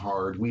working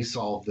hard, we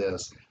solved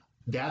this,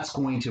 that's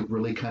going to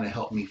really kind of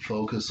help me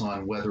focus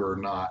on whether or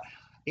not.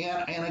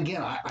 And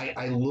again,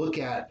 I look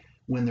at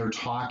when they're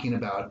talking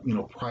about,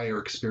 prior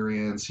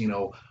experience,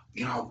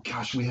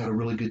 gosh, we had a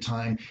really good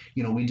time.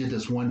 We did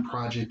this one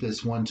project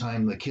this one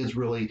time. The kids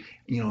really,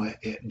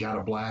 got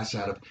a blast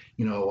out of,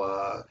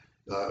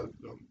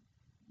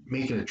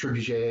 making a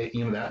trebuchet,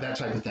 that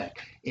type of thing.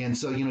 And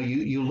so,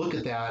 you look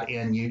at that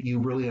and you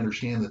really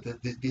understand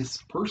that this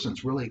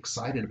person's really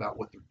excited about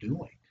what they're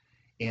doing.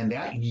 And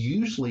that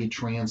usually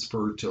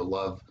transferred to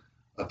love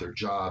of their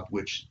job,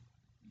 which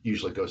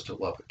usually goes to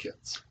love of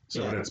kids.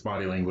 So it's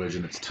body language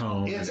and it's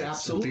tone, It's and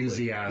absolutely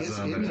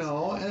enthusiasm, and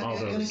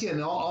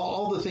again,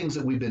 all the things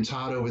that we've been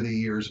taught over the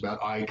years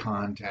about eye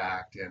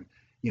contact and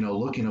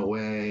looking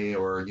away,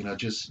 or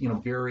just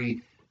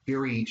very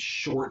very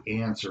short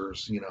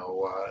answers.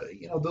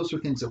 Those are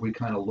things that we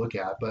kind of look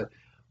at. But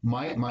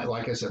my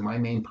like I said, my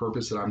main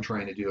purpose that I'm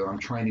trying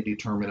to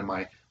determine in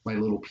my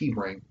little pea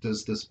brain,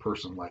 does this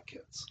person like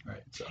kids?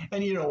 Right. So.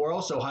 And we're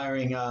also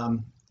hiring.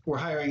 We're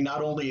hiring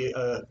not only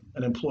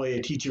an employee,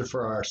 a teacher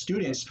for our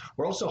students,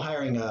 we're also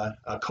hiring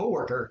a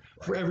coworker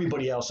for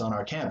everybody else on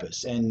our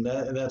campus. And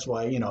that's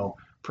why,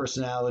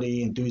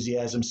 personality,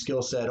 enthusiasm,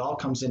 skill set all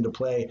comes into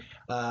play.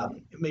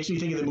 It makes me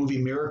think of the movie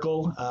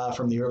Miracle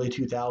from the early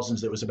 2000s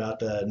that was about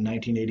the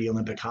 1980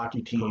 Olympic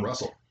hockey team. Kurt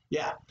Russell.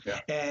 Yeah.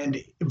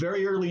 And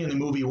very early in the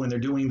movie, when they're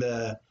doing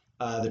the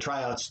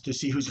tryouts to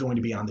see who's going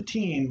to be on the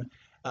team,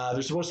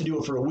 they're supposed to do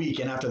it for a week.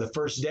 And after the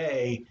first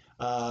day,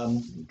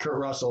 Kurt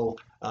Russell,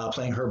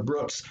 playing Herb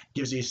Brooks,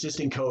 gives the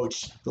assistant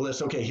coach the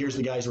list. Okay, here's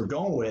the guys we're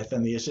going with,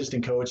 and the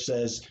assistant coach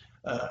says,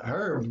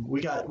 "Herb, we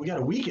got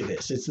a week of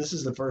this. This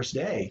is the first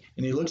day."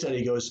 And he looks at it.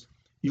 He goes,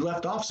 "You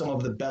left off some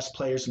of the best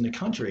players in the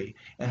country."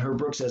 And Herb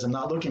Brooks says, "I'm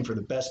not looking for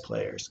the best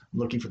players. I'm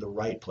looking for the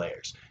right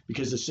players,"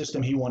 because the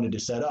system he wanted to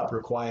set up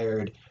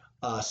required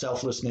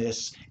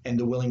selflessness and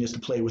the willingness to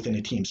play within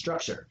a team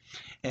structure.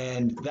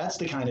 And that's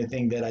the kind of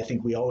thing that I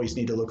think we always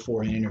need to look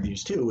for in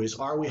interviews too, is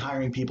are we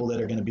hiring people that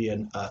are going to be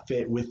a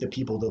fit with the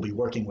people they'll be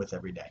working with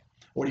every day?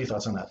 What are your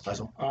thoughts on that,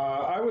 Faisal?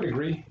 I would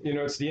agree.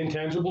 It's the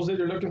intangibles that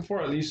you're looking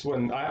for, at least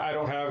when I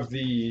don't have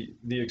the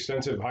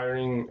extensive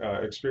hiring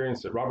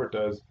experience that Robert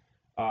does,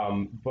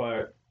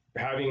 but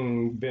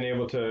having been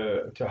able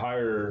to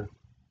hire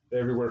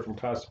everywhere from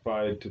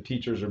classified to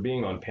teachers or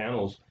being on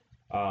panels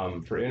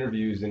for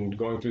interviews and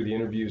going through the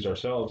interviews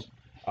ourselves,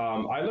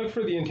 I look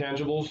for the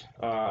intangibles.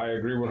 I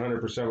agree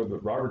 100% with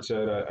what Robert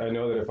said. I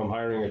know that if I'm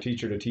hiring a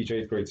teacher to teach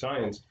 8th grade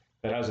science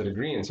that has a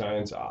degree in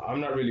science, I'm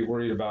not really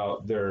worried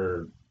about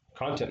their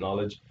content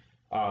knowledge.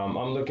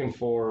 I'm looking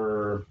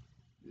for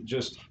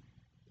just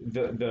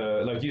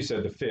the like you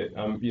said, the fit.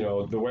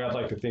 The way I'd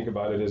like to think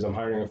about it is I'm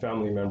hiring a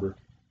family member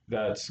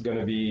that's going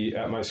to be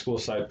at my school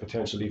site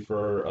potentially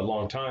for a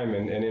long time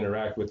and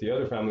interact with the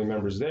other family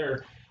members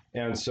there.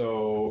 And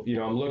so,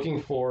 I'm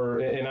looking for,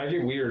 and I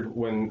get weird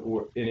when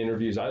in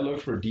interviews, I look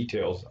for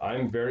details.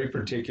 I'm very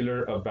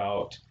particular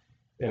about,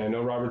 and I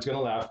know Robert's going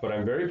to laugh, but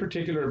I'm very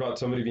particular about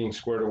somebody being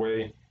squared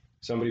away,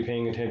 somebody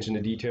paying attention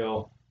to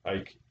detail.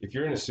 Like if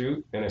you're in a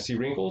suit and I see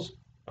wrinkles,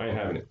 I ain't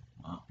having it.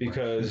 Wow.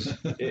 Because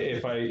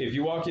if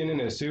you walk in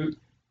a suit,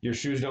 your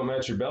shoes don't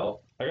match your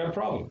belt, I got a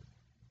problem.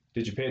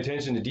 Did you pay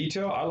attention to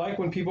detail? I like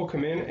when people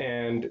come in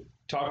and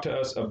talk to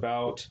us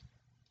about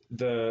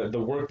the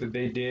work that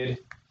they did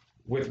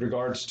with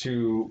regards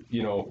to,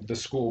 the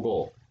school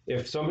goal.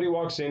 If somebody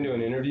walks into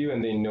an interview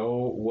and they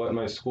know what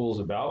my school's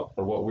about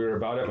or what we're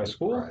about at my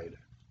school, right.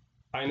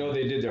 I know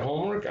they did their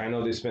homework. I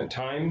know they spent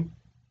time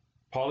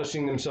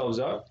polishing themselves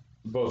up,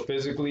 both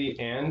physically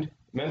and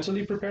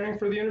mentally preparing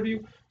for the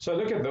interview. So I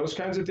look at those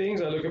kinds of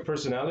things. I look at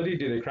personality.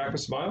 Do they crack a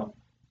smile?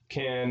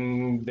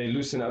 Can they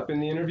loosen up in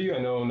the interview?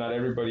 I know not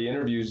everybody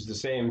interviews the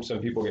same. Some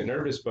people get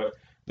nervous, but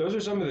those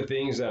are some of the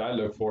things that I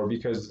look for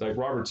because like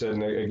Robert said,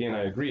 and again,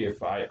 I agree,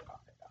 if I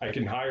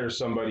can hire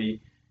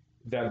somebody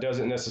that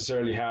doesn't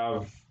necessarily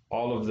have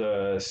all of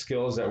the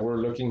skills that we're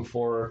looking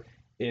for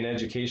in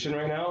education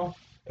right now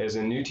as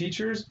in new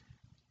teachers,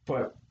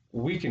 but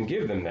we can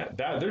give them that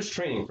there's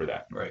training for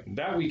that, right?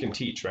 That we can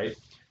teach, right?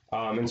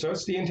 And so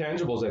it's the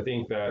intangibles, I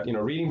think, that,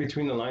 reading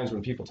between the lines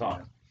when people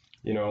talk,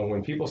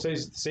 when people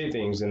say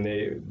things and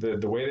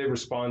the way they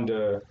respond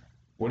to,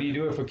 what do you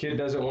do if a kid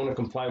doesn't want to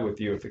comply with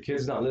you? If the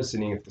kid's not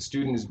listening, if the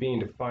student is being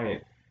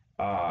defiant,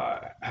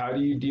 how do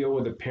you deal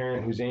with a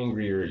parent who's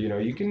angry? Or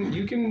you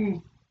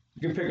can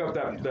pick up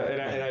that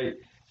and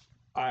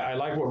I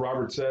like what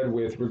Robert said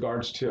with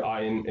regards to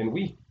I and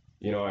we,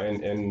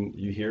 and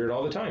you hear it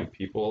all the time.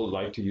 People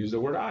like to use the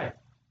word I.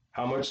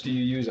 How much do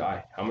you use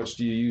I? How much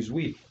do you use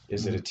we?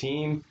 Is it a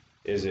team?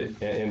 Is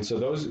it? And so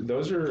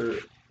those are,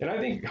 and I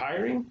think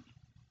hiring,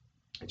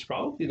 it's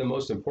probably the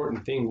most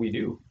important thing we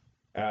do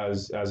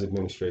as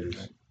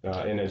administrators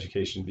in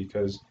education,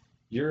 because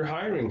you're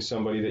hiring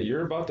somebody that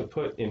you're about to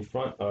put in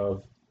front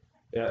of,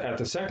 at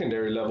the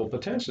secondary level,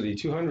 potentially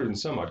 200 and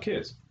some odd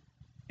kids.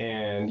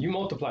 And you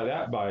multiply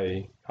that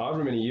by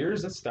however many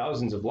years, that's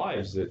thousands of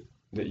lives that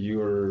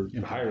you're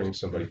hiring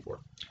somebody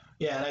for.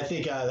 Yeah, and I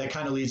think that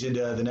kind of leads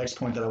into the next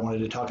point that I wanted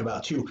to talk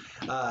about too,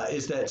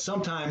 is that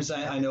sometimes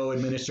I know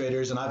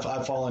administrators, and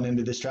I've fallen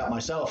into this trap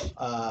myself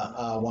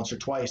once or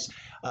twice,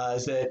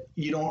 is that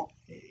you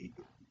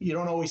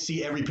don't always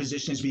see every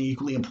position as being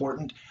equally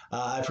important.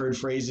 I've heard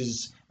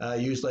phrases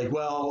used like,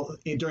 well,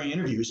 during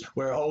interviews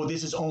where,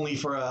 this is only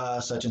for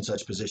a such and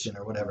such position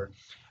or whatever.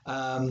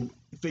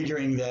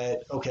 Figuring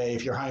that, okay,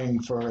 if you're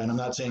hiring for, and I'm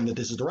not saying that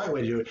this is the right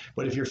way to do it,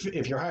 but if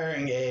you're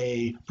hiring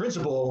a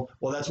principal,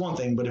 well, that's one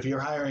thing. But if you're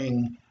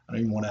hiring, I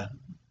don't even want to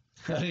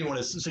I didn't want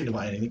to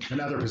signify anything.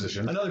 Another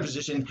position.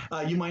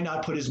 You might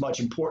not put as much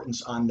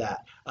importance on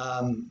that.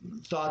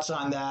 Thoughts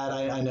on that?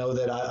 I know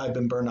that I've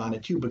been burned on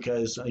it too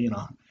because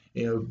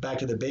back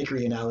to the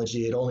bakery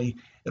analogy, it only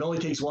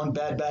takes one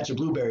bad batch of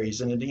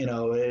blueberries, and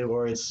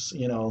or it's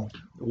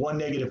one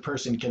negative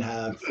person can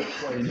have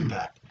quite an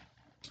impact.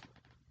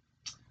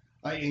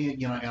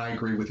 And I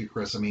agree with you,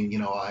 Chris. I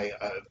mean, I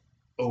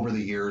over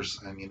the years,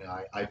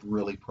 I've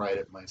really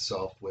prided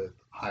myself with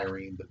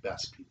hiring the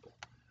best people.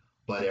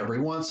 But every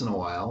once in a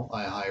while,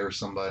 I hire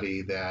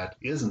somebody that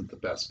isn't the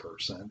best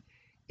person,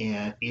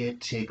 and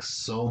it takes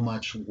so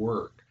much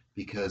work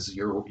because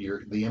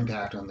the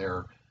impact on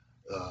their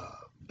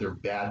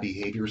bad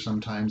behavior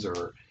sometimes,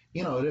 or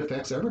it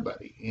affects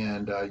everybody,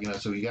 and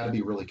so you got to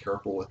be really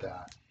careful with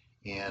that.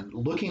 And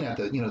looking at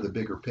the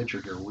bigger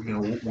picture here,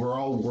 we're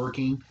all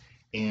working,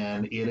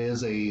 and it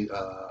is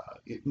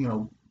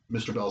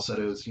Mr. Bell said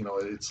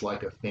it's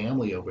like a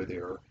family over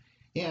there.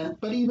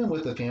 But even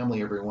with the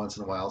family, every once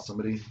in a while,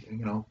 somebody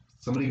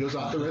goes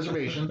off the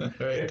reservation.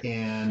 Right.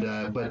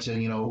 And but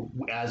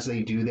as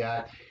they do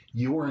that,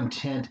 your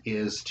intent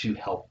is to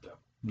help them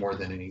more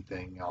than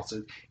anything else.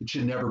 It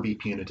should never be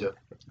punitive.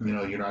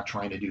 You're not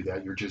trying to do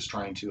that. You're just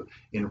trying to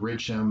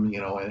enrich them.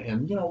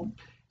 And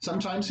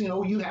sometimes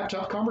you have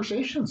tough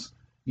conversations.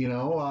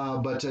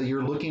 But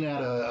you're looking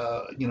at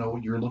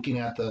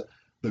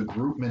the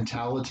group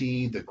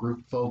mentality, the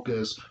group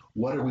focus.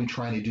 What are we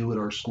trying to do at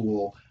our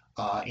school?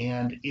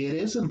 And it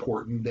is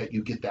important that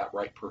you get that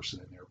right person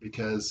in there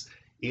because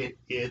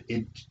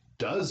it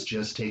does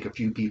just take a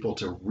few people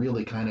to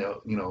really kind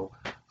of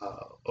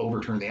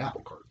overturn the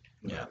apple cart.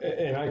 Yeah.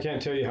 And I can't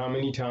tell you how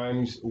many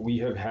times we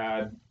have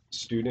had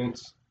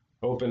students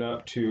open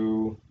up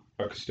to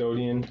a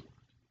custodian,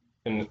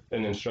 an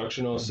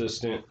instructional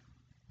assistant,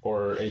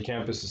 or a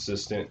campus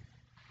assistant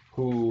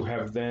who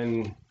have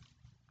then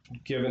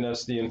given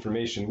us the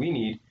information we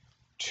need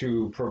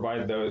to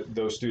provide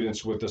those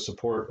students with the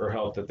support or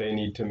help that they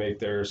need to make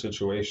their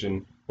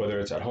situation, whether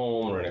it's at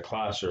home or in a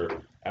class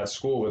or at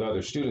school with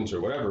other students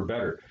or whatever,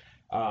 better.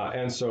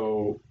 And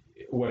so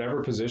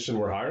whatever position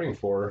we're hiring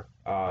for,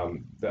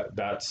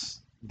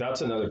 that's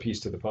another piece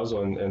to the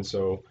puzzle. And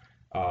so,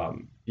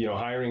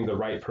 hiring the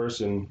right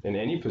person in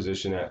any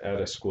position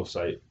at a school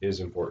site is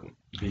important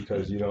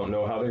because you don't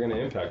know how they're going to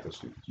impact the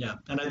students. Yeah,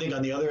 and I think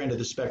on the other end of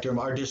the spectrum,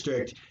 our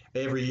district,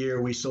 every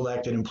year we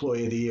select an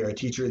employee of the year, a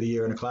teacher of the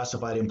year, and a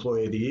classified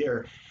employee of the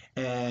year.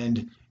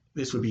 And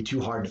this would be too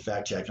hard to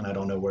fact check, and I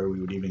don't know where we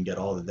would even get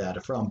all the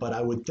data from. But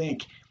I would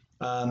think,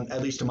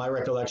 at least to my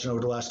recollection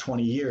over the last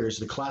 20 years,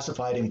 the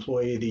classified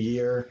employee of the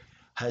year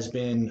has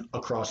been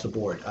across the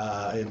board.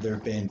 There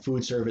have been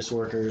food service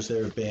workers,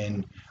 there have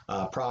been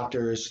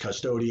proctors,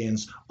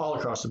 custodians, all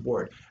across the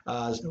board,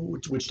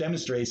 which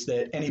demonstrates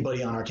that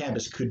anybody on our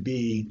campus could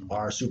be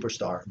our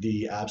superstar,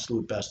 the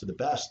absolute best of the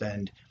best.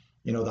 And,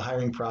 the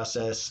hiring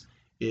process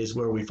is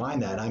where we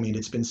find that. I mean,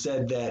 it's been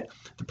said that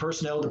the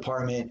personnel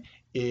department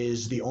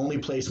is the only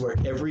place where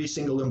every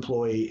single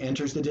employee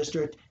enters the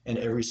district and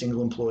every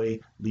single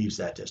employee leaves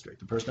that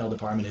district. The personnel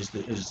department is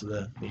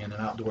the in and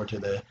out door to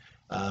the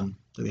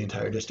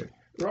entire district.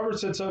 Robert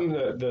said something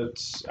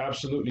that's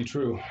absolutely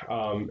true.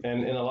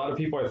 And a lot of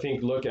people, I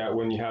think, look at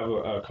when you have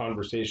a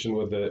conversation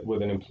with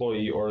an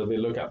employee, or they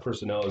look at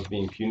personnel as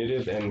being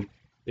punitive. And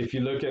if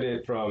you look at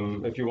it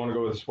from, if you want to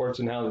go with a sports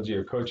analogy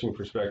or coaching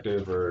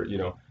perspective, or,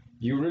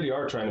 you really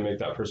are trying to make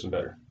that person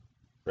better,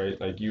 right?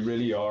 Like you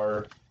really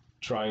are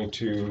trying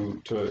to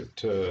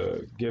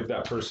give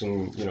that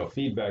person,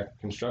 feedback,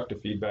 constructive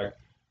feedback.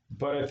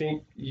 But I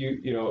think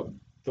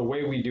the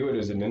way we do it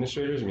as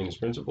administrators, as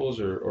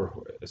principals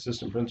or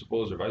assistant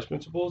principals or vice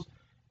principals,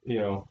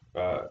 you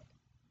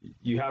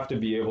have to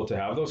be able to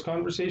have those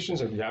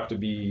conversations, and you have to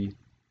be,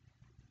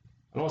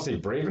 I don't want to say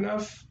brave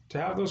enough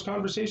to have those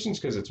conversations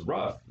because it's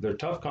rough. They're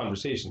tough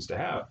conversations to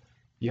have.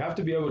 You have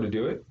to be able to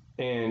do it,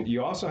 and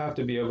you also have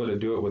to be able to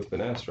do it with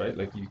finesse, right?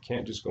 Like you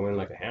can't just go in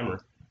like a hammer.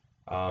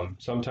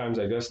 Sometimes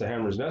I guess the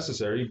hammer is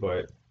necessary,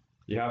 but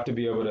you have to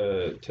be able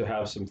to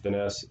have some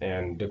finesse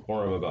and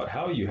decorum about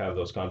how you have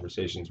those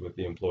conversations with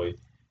the employee,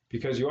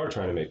 because you are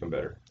trying to make them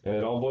better. And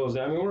it all boils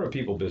down, we're a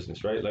people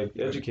business, right? Like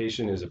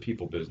education is a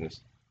people business.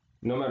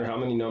 No matter how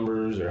many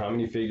numbers or how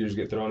many figures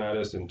get thrown at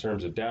us in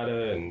terms of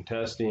data and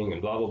testing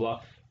and blah, blah,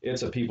 blah,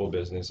 it's a people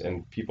business,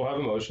 and people have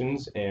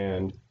emotions,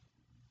 and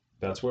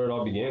that's where it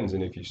all begins.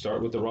 And if you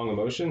start with the wrong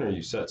emotion, or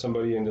you set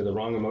somebody into the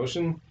wrong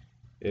emotion,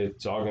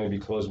 it's all going to be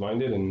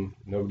closed-minded and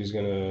nobody's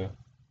going to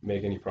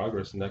make any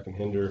progress, and that can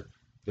hinder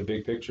the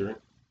big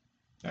picture.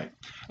 All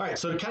right.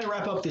 So to kind of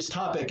wrap up this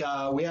topic,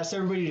 we asked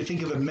everybody to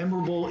think of a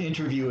memorable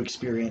interview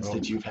experience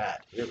that you've had.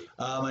 Yep.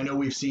 I know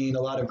we've seen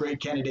a lot of great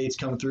candidates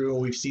come through,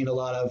 and we've seen a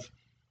lot of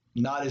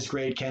not as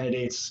great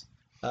candidates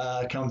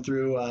come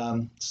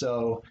through.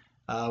 So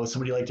would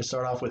somebody like to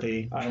start off with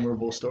a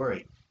memorable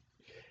story?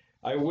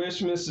 I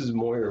wish Mrs.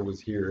 Moyer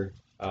was here.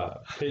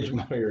 Paige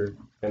Moyer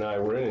and I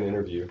were in an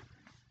interview,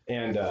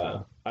 and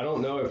I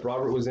don't know if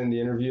Robert was in the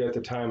interview at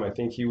the time. I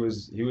think he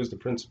was the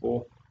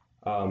principal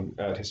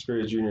at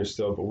Hesperia Junior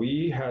still, but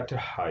we had to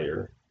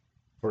hire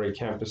for a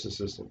campus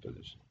assistant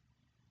position.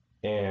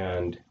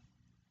 And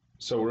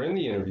so we're in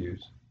the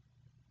interviews,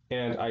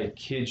 and I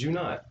kid you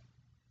not,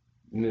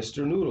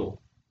 Mr.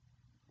 Noodle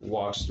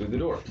walks through the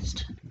door.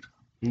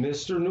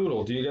 Mr.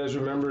 Noodle. Do you guys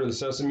remember the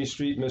Sesame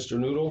Street Mr.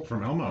 Noodle?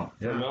 From Elmo.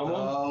 From Elmo?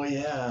 Oh,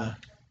 yeah.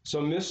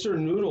 So Mr.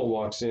 Noodle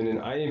walks in,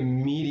 and I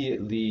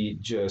immediately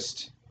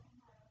just,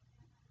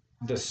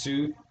 the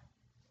suit,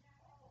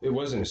 it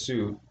wasn't a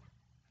suit.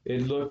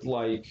 It looked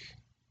like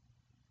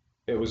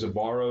it was a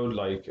borrowed,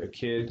 like a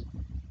kid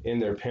in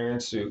their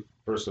parents' suit,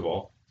 first of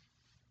all.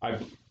 I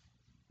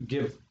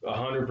give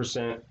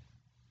 100%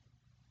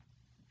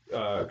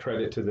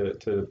 credit to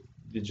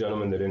the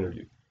gentleman that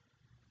interviewed.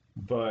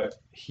 But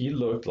he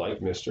looked like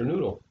Mr.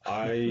 Noodle.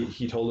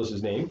 He told us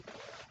his name,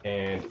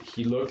 and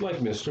he looked like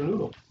Mr.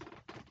 Noodle.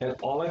 And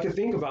all I could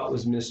think about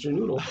was Mr.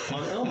 Noodle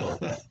on Elmo.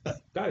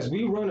 Guys,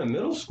 we run a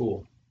middle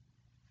school.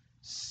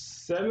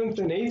 7th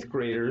and 8th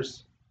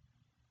graders,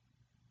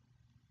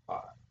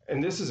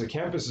 and this is a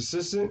campus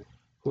assistant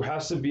who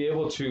has to be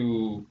able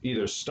to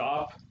either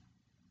stop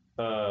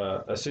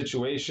a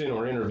situation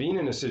or intervene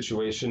in a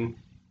situation.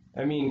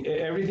 I mean,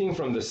 everything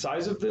from the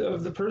size of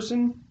the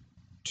person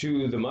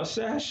to the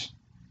mustache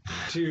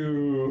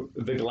to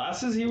the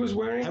glasses he was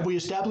wearing. Have we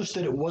established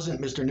that it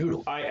wasn't Mr.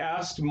 Noodle? I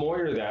asked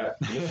Moyer that,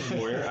 Mrs.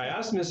 Moyer. I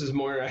asked Mrs.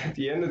 Moyer at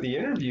the end of the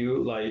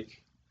interview,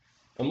 like,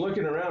 I'm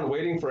looking around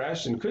waiting for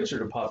Ashton Kutcher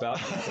to pop out.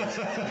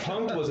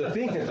 Punked was a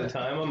thing at the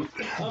time.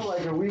 I'm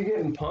like, are we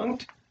getting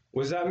punked?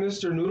 Was that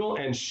Mr. Noodle?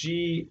 And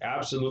she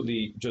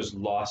absolutely just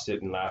lost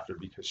it in laughter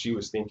because she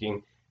was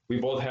thinking, we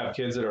both have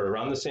kids that are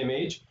around the same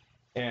age.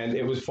 And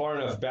it was far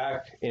enough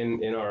back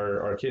in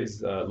our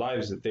kids'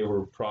 lives that they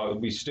were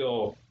probably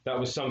still, that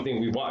was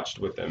something we watched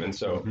with them. And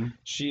so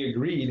she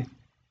agreed.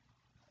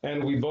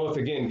 And we both,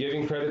 again,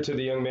 giving credit to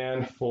the young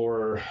man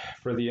for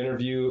the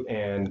interview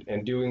and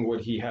doing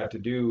what he had to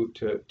do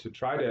to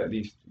try to at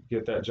least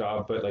get that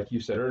job. But like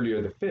you said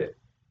earlier, the fit.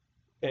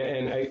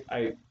 And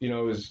I it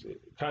was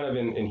kind of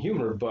in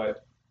humor,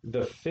 but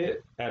the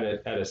fit at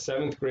a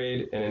 7th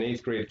grade and an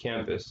 8th grade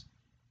campus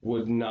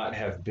would not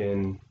have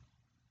been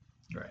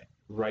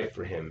right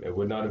for him. It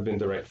would not have been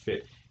the right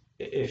fit.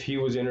 If he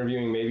was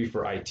interviewing maybe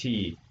for IT,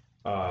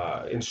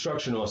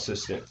 instructional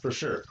assistant, for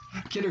sure.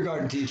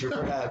 Kindergarten teacher,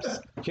 perhaps.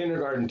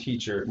 Kindergarten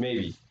teacher,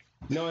 maybe.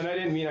 No, and I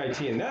didn't mean IT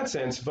in that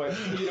sense, but,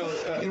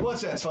 in what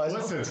sense, Faisal?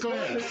 What sense? Go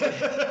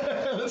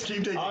ahead. Let's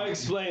keep taking. I'll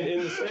explain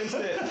in the sense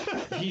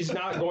that he's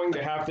not going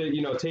to have to,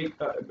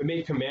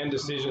 make command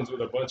decisions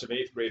with a bunch of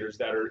 8th graders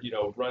that are,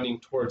 running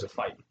towards a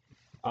fight.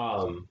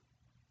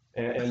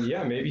 And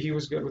yeah, maybe he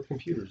was good with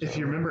computers. If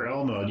you remember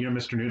Elmo,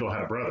 Mr. Noodle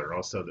had a brother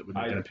also that would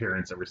make an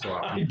appearance every so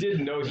often. I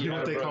didn't know he You know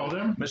had what a they brother. called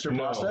him? Mr.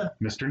 Pasta?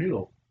 Mr.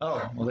 Noodle.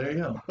 Oh, well, there you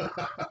go.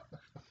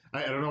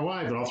 I don't know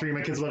why, but all 3 of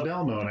my kids loved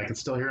Elmo, and I can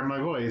still hear in my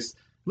voice.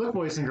 Look,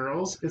 boys and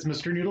girls, it's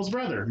Mr. Noodle's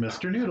brother,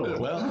 Mr. Noodle.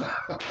 Well,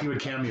 he would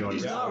cameo.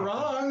 He's not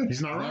wrong.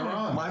 He's not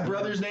wrong. My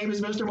brother's name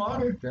is Mr.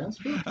 Monger. That's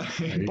true.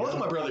 Both of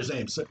my brother's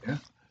names. Yeah.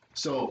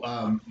 So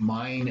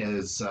mine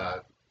is,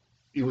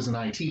 it was an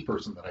IT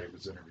person that I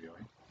was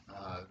interviewing.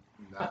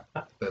 Not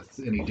that's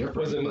any different.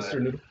 Was it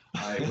Mr. Noodle?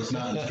 It was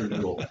not Mr.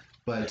 Noodle.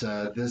 But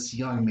this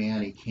young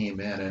man, he came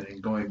in,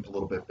 and going a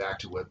little bit back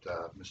to what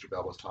Mr.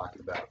 Bell was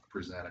talking about,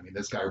 present. I mean,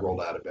 this guy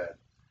rolled out of bed.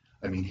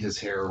 I mean, his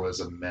hair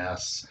was a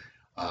mess.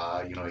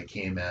 He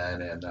came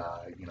in and,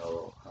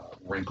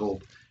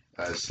 wrinkled.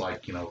 It's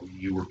like,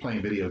 you were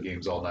playing video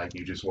games all night and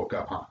you just woke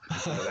up, huh?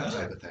 That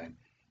type of thing.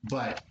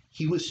 But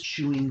he was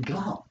chewing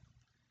gum.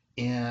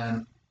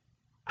 And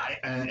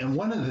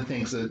one of the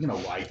things that,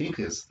 I think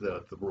is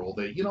the rule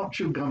that you don't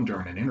chew gum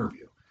during an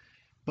interview.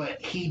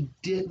 But he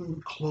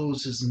didn't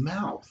close his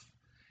mouth.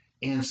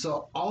 And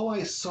so all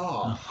I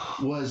saw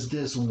was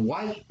this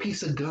white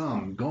piece of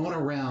gum going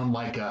around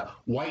like a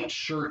white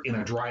shirt in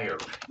a dryer.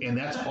 And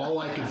that's all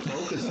I could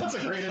focus on. That's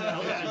a great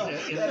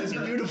analogy. That is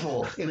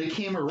beautiful. And it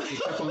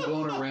kept on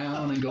going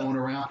around and going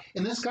around.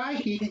 And this guy,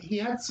 he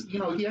had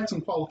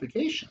some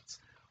qualifications.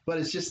 But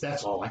it's just,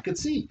 that's all I could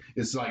see.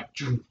 It's like,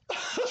 choom,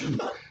 choom,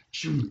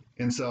 choom.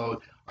 And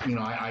so, I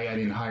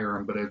didn't hire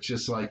him, but it's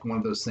just like one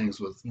of those things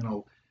with,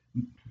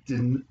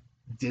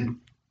 did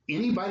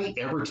anybody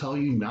ever tell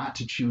you not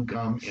to chew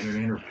gum in an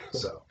interview?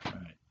 So, all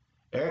right.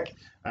 Eric?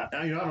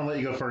 I'm going to let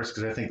you go first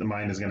because I think the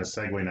mine is going to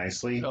segue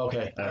nicely.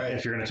 Okay. All right.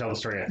 If you're going to tell the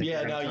story, I think.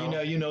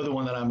 Yeah, you know the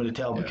one that I'm going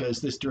to tell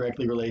because this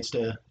directly relates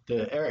to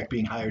Eric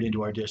being hired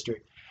into our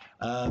district.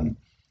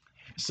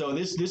 So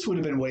this would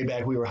have been way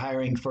back. We were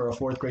hiring for a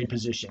 4th grade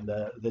position.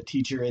 The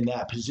teacher in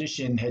that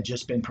position had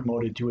just been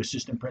promoted to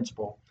assistant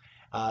principal.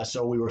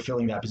 So we were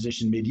filling that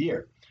position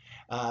mid-year.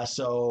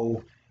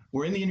 So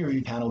we're in the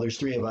interview panel. There's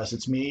 3 of us.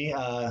 It's me,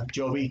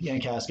 Jovi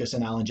Yankaskis,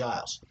 and Alan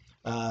Giles.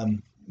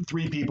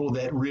 3 people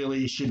that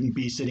really shouldn't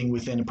be sitting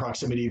within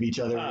proximity of each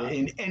other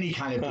in any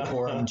kind of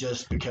decorum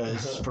just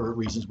because for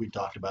reasons we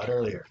talked about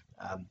earlier.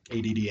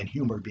 ADD and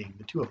humor being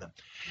the 2 of them.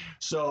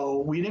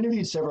 So we'd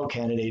interviewed several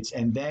candidates,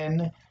 and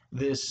then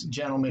this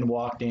gentleman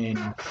walked in.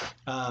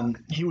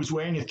 He was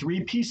wearing a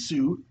 3-piece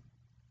suit,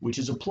 which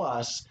is a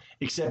plus,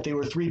 except they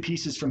were 3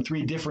 pieces from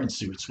 3 different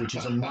suits, which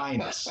is a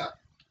minus.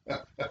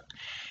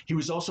 He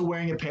was also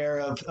wearing a pair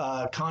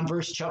of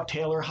Converse Chuck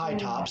Taylor high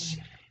tops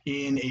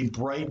in a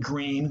bright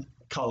green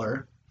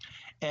color.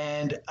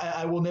 And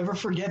I will never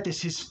forget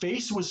this. His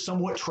face was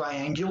somewhat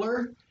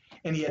triangular,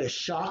 and he had a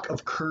shock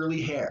of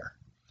curly hair.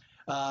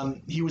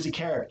 He was a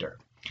character.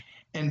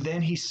 And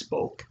then he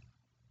spoke.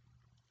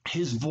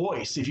 His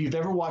voice, if you've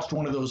ever watched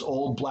one of those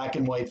old black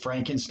and white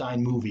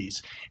Frankenstein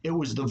movies, it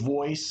was the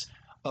voice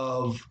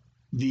of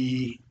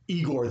the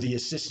Igor, the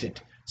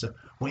assistant. So,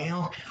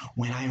 well,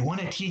 when I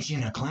want to teach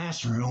in a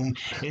classroom,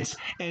 it's,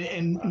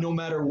 and no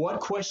matter what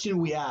question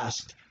we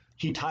asked,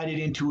 he tied it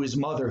into his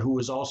mother, who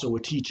was also a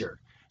teacher.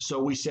 So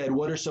we said,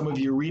 what are some of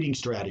your reading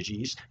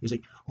strategies? He was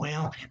like,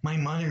 well, my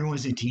mother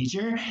was a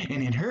teacher,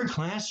 and in her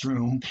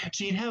classroom,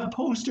 she'd have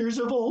posters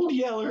of Old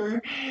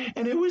Yeller,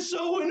 and it was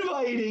so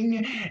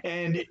inviting.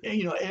 And,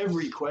 you know,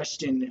 every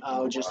question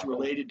just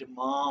related to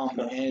mom,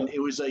 and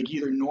it was like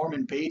either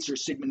Norman Bates or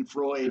Sigmund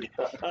Freud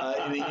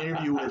in the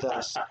interview with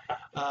us.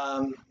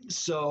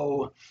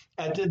 So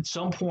at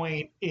some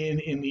point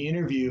in the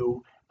interview,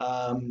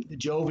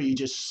 Jovi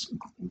just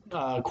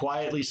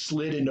quietly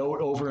slid a note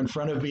over in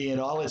front of me,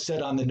 and all it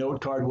said on the note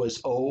card was,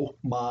 "Oh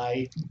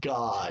my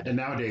God." And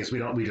nowadays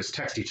we just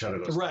text each other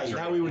those Right, things,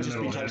 now we would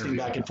just be texting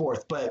back and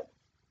forth. But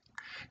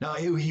no,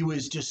 he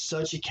was just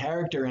such a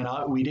character, and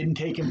we didn't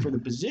take him for the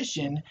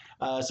position,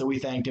 so we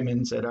thanked him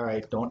and said, all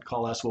right, don't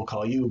call us, we'll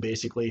call you,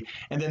 basically.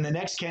 And then the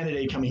next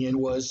candidate coming in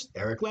was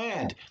Eric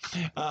Land.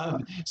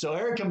 So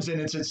Eric comes in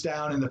and sits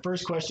down, and the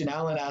first question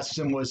Alan asks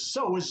him was,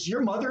 so was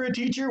your mother a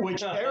teacher?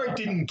 Which Eric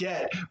didn't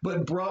get,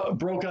 but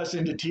broke us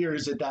into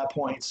tears at that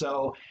point.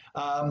 So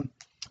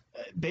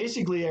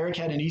basically, Eric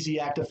had an easy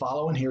act to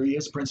follow, and here he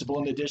is, principal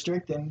in the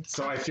district. And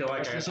so I feel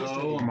like I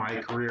owe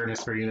my career in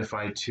Hesperia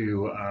Unified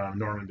to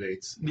Norman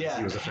Bates. Yeah,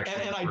 he was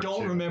and I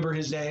don't remember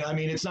his name. I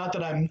mean, it's not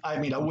that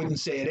I wouldn't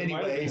say it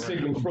anyway.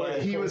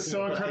 But he was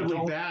so incredibly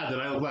bad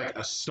that I looked like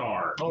a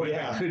star. Oh,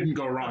 yeah. I couldn't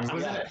go wrong. As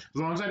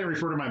long as I didn't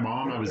refer to my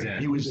mom, I was in.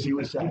 He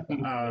was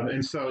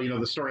and so, you know,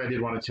 the story I did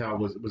want to tell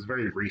was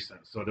very recent.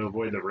 So to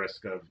avoid the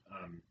risk of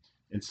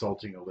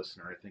insulting a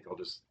listener, I think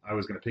I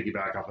was going to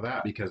piggyback off of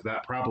that, because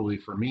that probably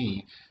for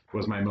me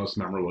was my most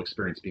memorable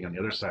experience being on the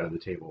other side of the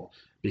table,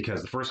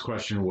 because the first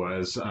question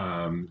was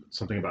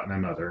something about my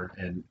mother.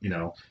 And, you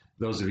know,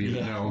 those of you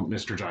that know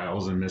Mr.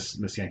 Giles and Miss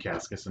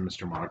Yankaskis and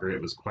Mr. Maugre, it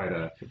was quite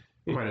a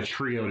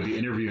trio to be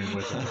interviewing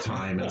with at the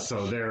time. And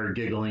so they're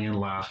giggling and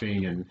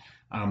laughing. And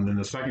then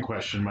the second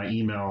question, my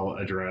email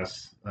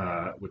address,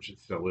 which it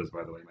still is,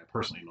 by the way, my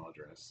personal email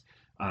address,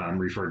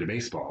 referred to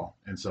baseball.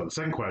 And so the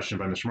second question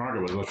by Mr.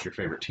 Margo was, what's your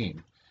favorite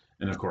team?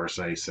 And of course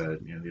I said,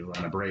 you know, the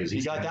Atlanta Braves.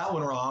 You got that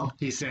one wrong.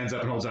 He stands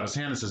up and holds out his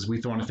hand and says, we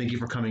want to thank you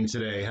for coming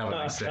today. Have a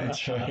nice day.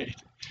 That's right.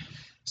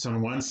 So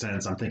in one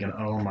sense, I'm thinking,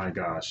 oh my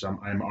gosh,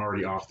 I'm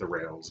already off the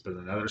rails. But in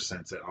another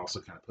sense, it also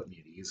kind of put me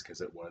at ease,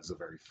 because it was a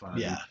very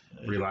fun,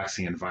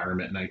 relaxing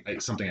environment.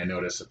 And something I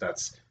noticed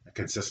that's a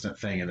consistent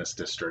thing in this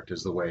district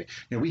is the way,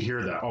 you know, we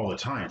hear that all the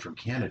time from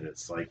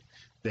candidates. Like,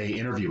 they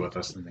interview with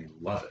us and they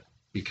love it,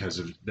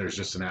 because there's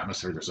just an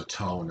atmosphere, there's a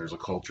tone, there's a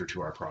culture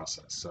to our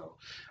process. So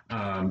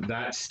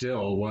that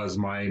still was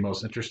my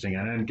most interesting.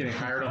 And then getting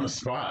hired on the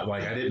spot,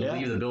 like I didn't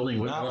leave the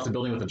building. I left the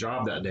building with a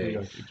job that day.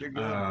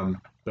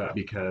 But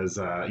because,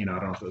 you know, I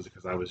don't know if it was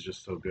because I was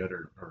just so good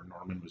or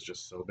Norman was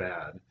just so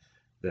bad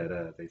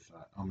that they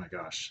thought, oh my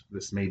gosh,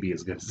 this may be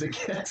as good as it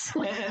gets.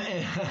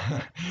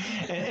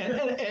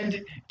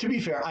 and to be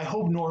fair, I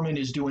hope Norman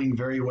is doing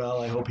very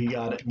well. I hope he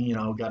got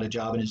a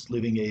job and is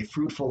living a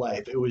fruitful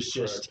life. It was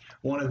just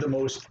one of the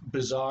most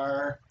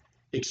bizarre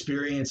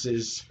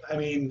experiences. I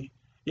mean,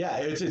 yeah,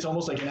 it's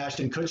almost like an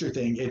Ashton Kutcher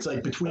thing. It's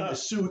like between the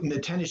suit and the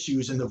tennis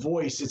shoes and the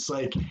voice, it's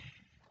like,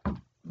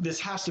 this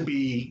has to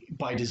be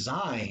by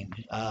design.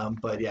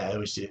 But yeah, it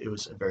was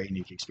a very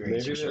unique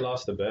experience. Maybe they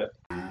lost a bet.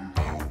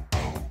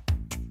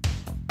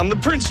 I'm the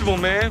principal,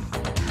 man.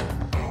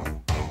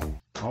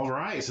 All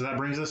right, so that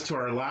brings us to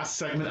our last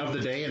segment of the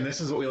day, and this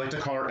is what we like to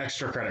call our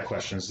extra credit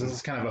questions. This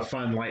is kind of a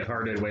fun,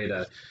 lighthearted way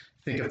to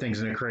think of things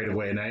in a creative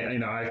way, and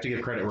I have to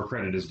give credit where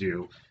credit is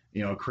due.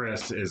 You know,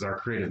 Chris is our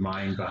creative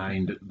mind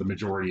behind the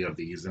majority of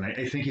these, and I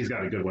think he's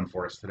got a good one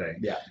for us today.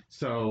 Yeah.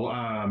 So,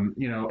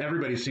 you know,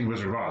 everybody's seen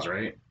Wizard of Oz,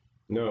 right?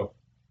 No.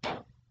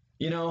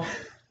 You know,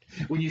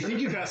 when you think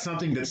you've got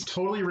something that's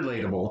totally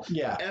relatable,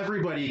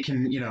 everybody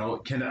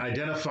can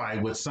identify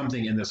with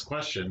something in this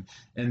question,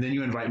 and then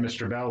you invite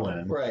Mr. Bell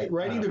in. Right.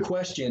 Writing the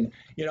question,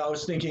 you know, I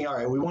was thinking, all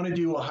right, we want to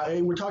do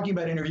we're talking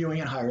about interviewing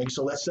and hiring,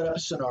 so let's set up a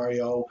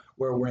scenario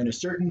where we're in a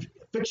certain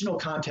fictional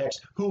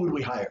context. Who would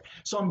we hire?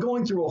 So I'm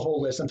going through a whole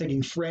list. I'm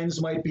thinking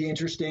Friends might be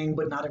interesting,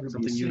 but not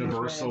everybody's seen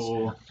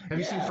universal. Friends. Have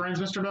you seen Friends,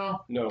 Mr.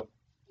 Bell? No.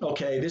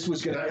 Okay, this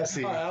was good.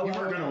 You were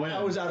going to win.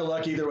 I was out of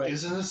luck either way.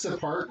 Isn't this the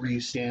part where you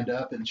stand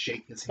up and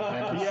shake his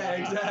hand? Yeah,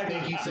 exactly.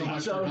 Thank you so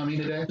much for coming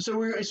today. So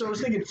I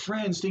was thinking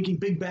Friends, thinking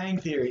Big Bang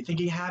Theory,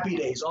 thinking Happy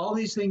Days, all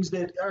these things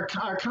that are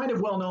kind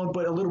of well known,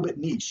 but a little bit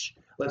niche.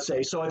 let's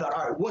say. So I thought,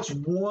 all right, what's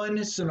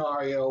one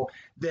scenario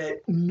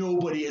that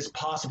nobody has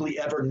possibly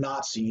ever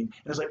not seen?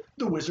 And it's like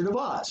The Wizard of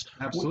Oz.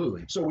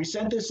 Absolutely. So we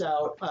sent this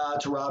out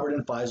to Robert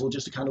and Faisal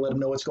just to kind of let them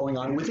know what's going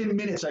on. Within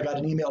minutes, I got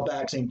an email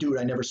back saying, dude,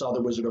 I never saw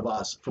The Wizard of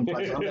Oz from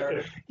Faisal. I'm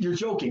there. You're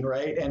joking,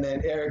 right? And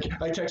then Eric,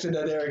 I texted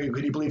that Eric,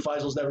 could you believe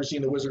Faisal's never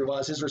seen The Wizard of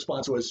Oz? His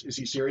response was, is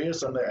he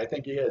serious? I'm there, I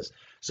think he is.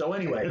 So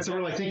anyway. And so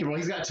we're like thinking, well,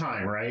 he's got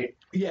time, right?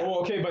 Yeah. Well,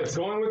 okay, but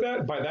going with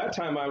that, by that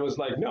time I was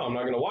like, no, I'm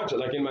not going to watch it.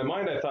 Like in my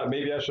mind, I thought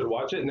maybe I should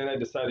watch it, and then I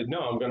decided,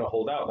 no, I'm going to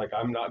hold out. Like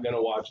I'm not going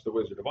to watch The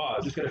Wizard of Oz.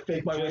 I'm just going to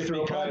fake my way Just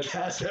through because- a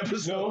podcast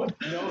episode.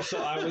 No. So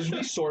I was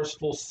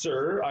resourceful,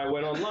 sir. I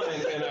went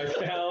online and I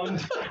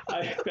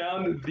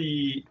found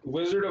the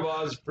Wizard of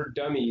Oz for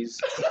Dummies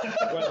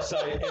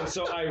website, and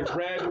so I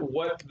read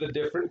what the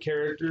different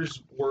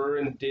characters were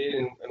and did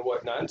and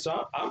whatnot. And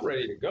so I'm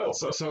ready to go.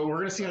 So we're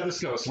going to see how this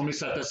goes. So let me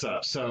set this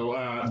up.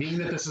 So being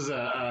that this is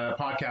a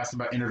podcast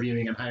about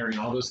interviewing and hiring,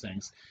 all those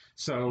things.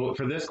 So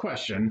for this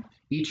question,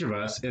 each of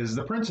us is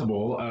the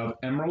principal of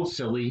Emerald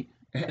City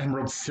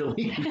Elementary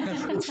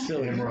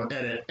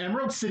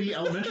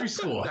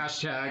School.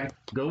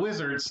 # Go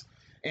Wizards.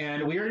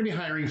 And we are going to be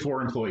hiring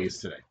 4 employees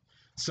today.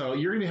 So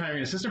you're going to be hiring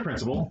an assistant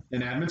principal,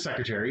 an admin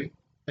secretary,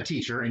 a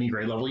teacher, any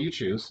grade level you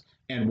choose,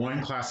 and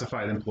 1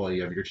 classified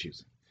employee of your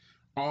choosing.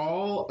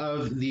 All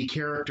of the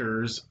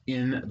characters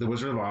in The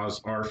Wizard of Oz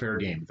are fair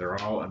game. They're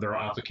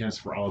applicants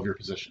for all of your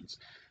positions.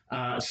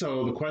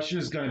 So the question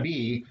is going to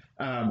be,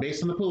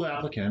 based on the pool of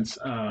applicants,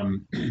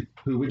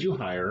 who would you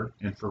hire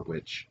and for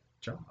which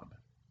job?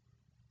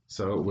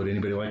 So would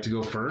anybody like to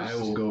go first? I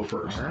will go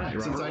first. All right,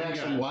 Since Robert, I what do you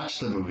actually got? watched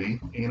the movie,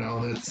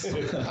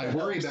 I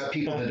worry about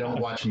people that don't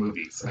watch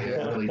movies.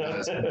 It really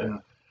does. I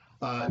don't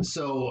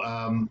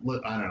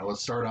know.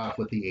 Let's start off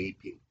with the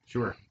AP.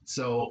 Sure.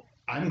 So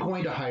I'm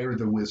going to hire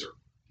the wizard.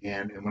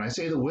 And when I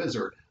say the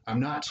wizard, I'm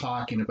not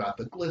talking about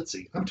the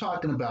glitzy. I'm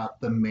talking about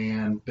the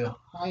man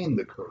behind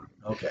the curtain.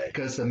 Okay.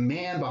 Because the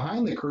man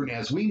behind the curtain,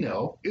 as we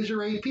know, is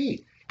your AP.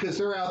 Because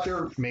they're out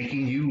there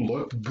making you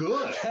look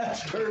good.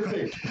 That's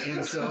perfect.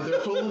 And so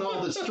they're pulling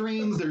all the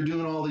strings, they're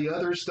doing all the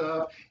other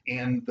stuff,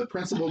 and the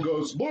principal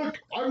goes, "Look,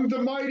 I'm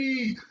the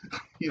mighty."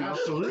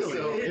 Absolutely.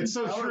 So It's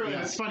so true. yeah.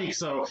 And it's funny.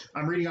 So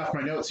I'm reading off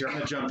my notes here. I'm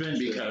going to jump in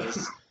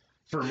because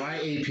for my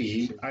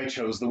AP, I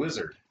chose the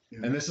wizard.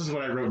 And this is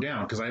what I wrote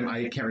down because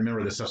I can't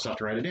remember this stuff, so I have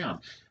to write it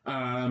down.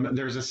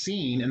 There's a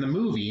scene in the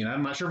movie, and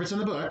I'm not sure if it's in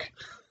the book,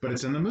 but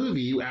it's in the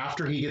movie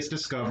after he gets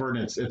discovered,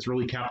 and it's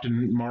really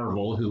Captain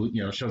Marvel who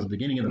shows at the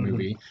beginning of the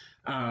movie.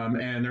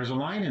 And there's a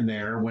line in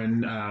there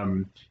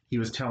when he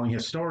was telling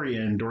his story,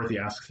 and Dorothy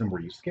asks him, "Were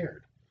you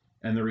scared?"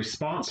 And the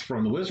response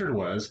from the wizard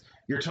was,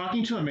 "You're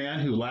talking to a man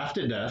who laughed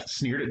at death,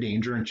 sneered at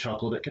danger, and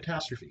chuckled at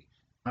catastrophe.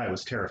 I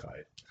was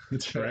terrified."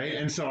 That's right.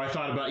 And so I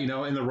thought about,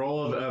 in the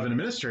role of an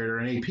administrator,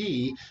 an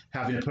AP,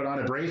 having to put on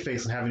a brave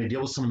face and having to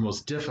deal with some of the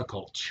most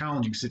difficult,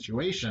 challenging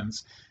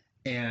situations.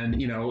 And,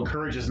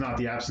 courage is not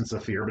the absence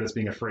of fear, but it's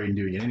being afraid and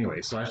doing it anyway.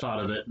 So I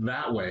thought of it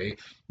that way,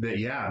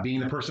 that, being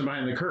the person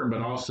behind the curtain,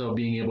 but also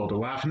being able to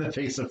laugh in the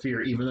face of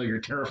fear, even though you're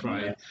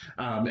terrified,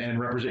 and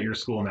represent your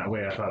school in that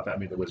way. I thought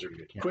that made the wizard a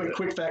good candidate.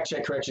 Quick fact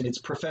check correction. It's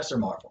Professor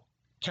Marvel.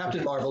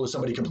 Captain Marvel is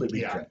somebody completely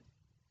different.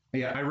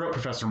 Yeah, I wrote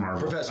Professor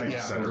Marvel. Professor I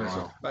just said it Marvel.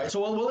 wrong. All right, so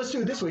well, let's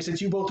do it this way.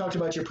 Since you both talked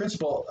about your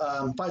principal,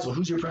 Faisal,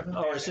 who's your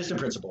assistant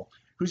principal?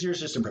 Who's your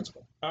assistant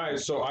principal? All right,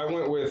 so I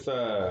went with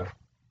a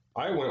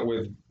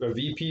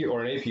VP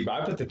or an AP, but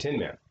I put the Tin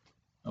Man.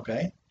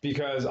 Okay.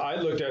 Because I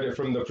looked at it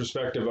from the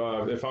perspective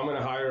of if I'm going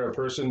to hire a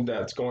person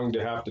that's going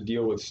to have to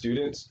deal with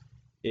students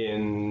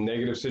in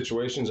negative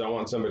situations, I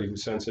want somebody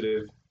who's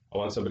sensitive. I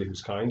want somebody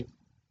who's kind.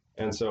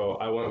 And so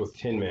I went with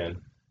Tin Man.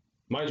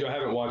 Mind you, I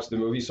haven't watched the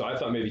movie, so I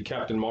thought maybe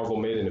Captain Marvel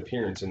made an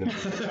appearance in the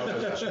movie. I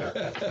wasn't sure.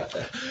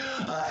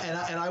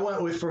 And I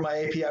went with, for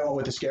my AP, I went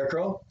with the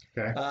Scarecrow.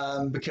 Okay.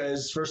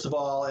 Because first of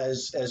all,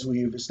 as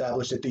we've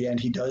established at the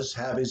end, he does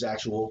have his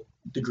actual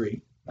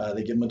degree.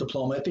 They give him a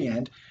diploma at the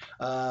end.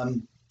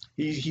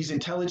 He's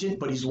intelligent,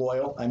 but he's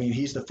loyal. I mean,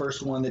 he's the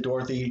first one that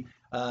Dorothy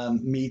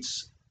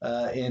meets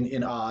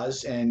in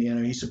Oz, and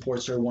he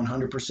supports her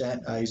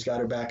 100%. He's got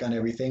her back on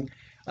everything.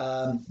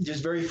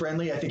 Just very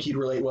friendly. I think he'd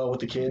relate well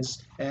with the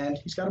kids, and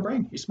he's got a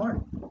brain. He's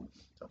smart.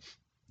 So.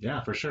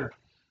 Yeah, for sure.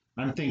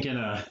 I'm thinking,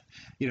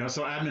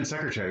 so admin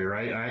secretary,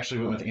 right? I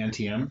actually went with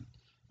NTM.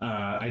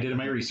 I did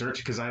my research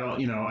because I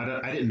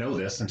didn't know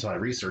this until I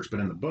researched, but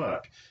in the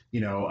book,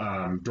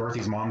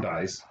 Dorothy's mom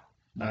dies.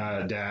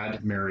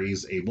 Dad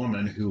marries a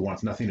woman who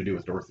wants nothing to do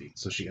with Dorothy.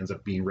 So she ends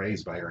up being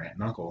raised by her aunt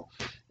and uncle.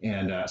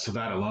 And so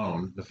that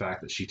alone, the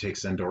fact that she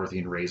takes in Dorothy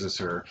and raises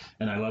her.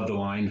 And I love the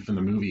line from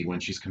the movie when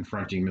she's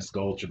confronting Miss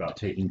Gulch about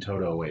taking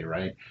Toto away,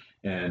 right?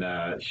 And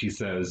she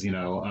says,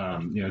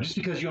 just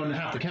because you own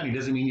half the county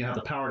doesn't mean you have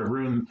the power to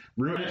ruin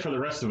it for the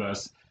rest of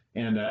us.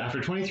 And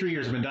after 23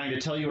 years, I've been dying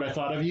to tell you what I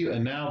thought of you,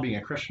 and now being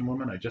a Christian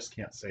woman, I just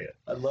can't say it.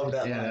 I love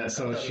that. And line.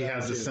 so she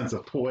has this sense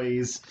of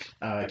poise,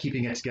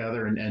 keeping it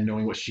together, and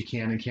knowing what she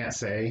can and can't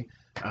say.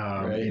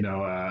 Right. You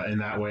know, in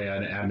that way,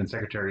 an admin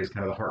secretary is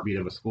kind of the heartbeat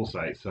of a school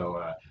site.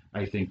 So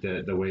I think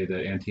that the way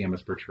that Auntie Emma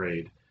is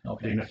portrayed,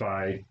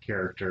 dignified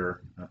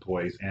character,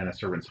 poise, and a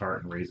servant's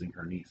heart in raising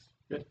her niece.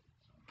 Good.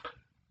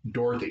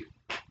 Dorothy.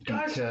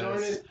 Gosh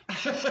darn it.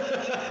 You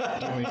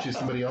want me to choose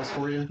somebody else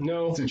for you?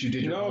 No. Since you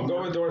did your No, homework?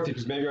 go with Dorothy,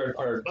 because maybe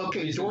our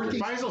Okay, Dorothy.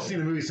 Faisal's seen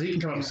the movie, so he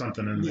can come up with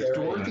something.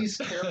 Dorothy's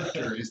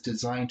character is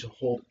designed to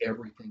hold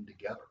everything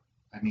together.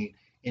 I mean,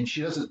 and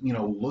she doesn't,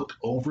 look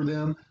over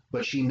them,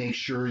 but she makes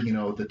sure,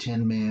 the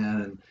Tin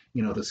Man and,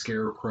 the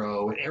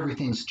Scarecrow, and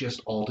everything's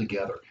just all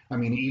together. I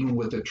mean, even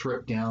with the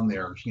trip down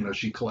there,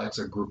 she collects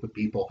a group of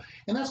people.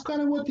 And that's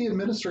kind of what the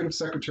administrative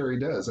secretary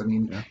does. I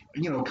mean,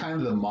 kind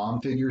of the mom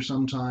figure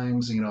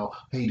sometimes,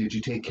 hey, did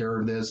you take care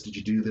of this? Did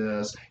you do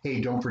this? Hey,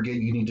 don't forget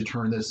you need to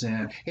turn this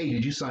in. Hey,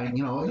 did you sign,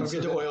 Don't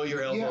forget to oil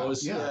your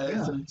elbows.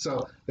 Yeah.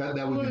 So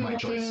that would be my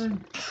choice.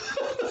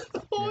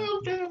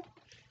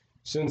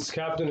 Since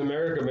Captain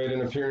America made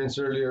an appearance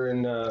earlier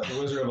in The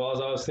Wizard of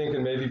Oz, I was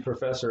thinking maybe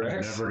Professor I'm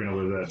X. never going to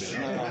live that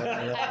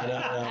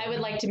down. I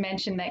would like to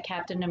mention that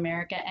Captain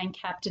America and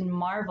Captain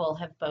Marvel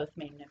have both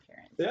made an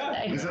appearance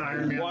today. Isn't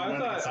Iron Man Well, I the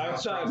one thought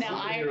that's Now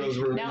superheroes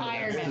were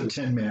Iron The Man.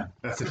 Tin Man.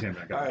 That's the Tin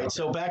Man. All right,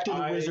 so back to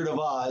the Wizard of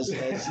Oz.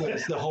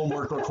 That's the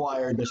homework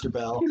required, Mr.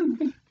 Bell.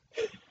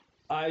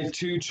 I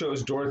too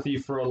chose Dorothy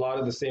for a lot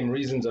of the same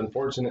reasons,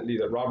 unfortunately,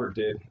 that Robert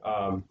did.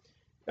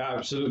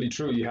 Absolutely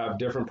true. You have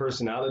different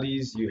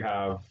personalities. You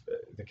have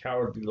the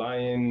Cowardly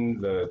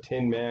Lion, the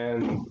Tin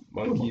Man,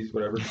 monkeys,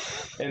 whatever.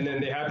 And then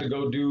they had to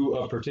go do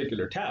a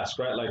particular task,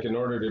 right? Like in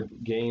order to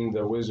gain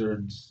the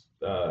wizard's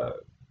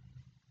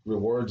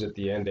rewards at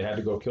the end, they had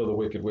to go kill the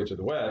Wicked Witch of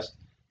the West.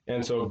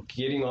 And so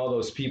getting all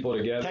those people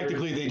together.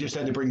 Technically, they just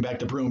had to bring back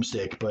the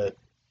broomstick, but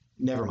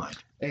never mind.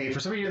 Hey,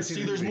 for somebody who didn't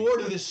See, the there's movie, more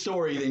to this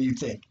story than you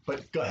think,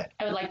 but go ahead.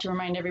 I would like to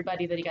remind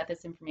everybody that he got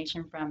this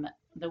information from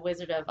the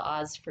Wizard of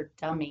Oz for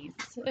Dummies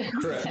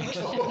Correct.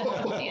 section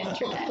of the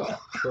internet.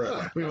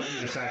 Correct. we want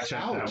you to fact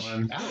check that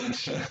one.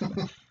 Ouch.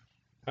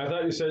 I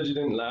thought you said you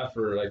didn't laugh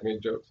or like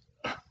make jokes.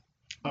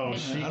 Oh,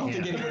 she I don't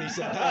think can't. anybody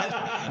said that.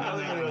 I don't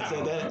think anyone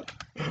said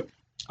that.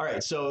 All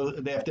right, so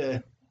they have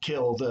to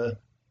kill the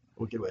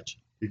Wicked Witch.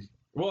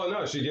 Well,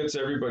 no, she gets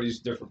everybody's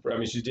different. I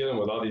mean, she's dealing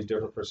with all these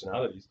different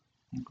personalities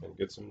and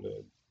gets them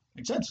to.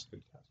 Makes sense.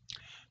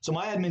 So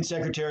my admin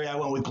secretary, I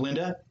went with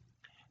Glinda,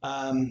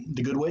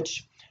 the Good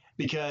Witch,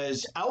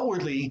 because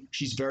outwardly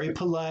she's very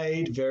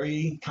polite,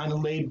 very kind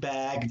of laid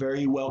back,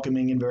 very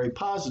welcoming, and very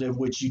positive,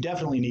 which you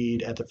definitely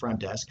need at the front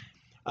desk.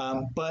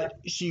 But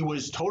she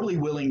was totally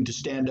willing to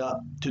stand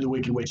up to the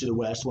Wicked Witch of the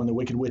West when the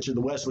Wicked Witch of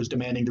the West was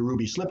demanding the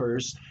ruby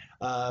slippers.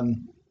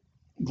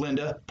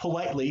 Glinda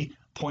politely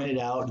pointed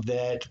out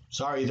that,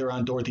 sorry, they're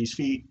on Dorothy's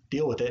feet,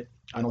 deal with it.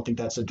 I don't think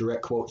that's a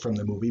direct quote from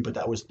the movie, but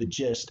that was the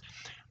gist.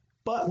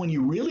 But when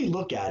you really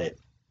look at it,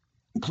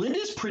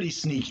 Glinda's pretty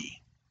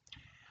sneaky.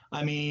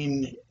 I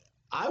mean,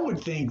 I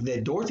would think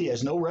that Dorothy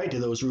has no right to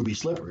those ruby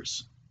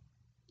slippers.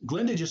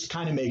 Glinda just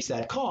kind of makes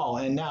that call.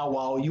 And now,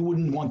 while you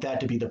wouldn't want that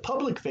to be the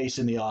public face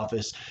in the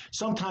office,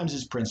 sometimes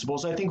as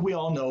principals, I think we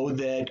all know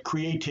that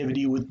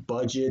creativity with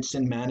budgets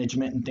and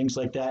management and things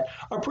like that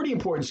are pretty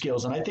important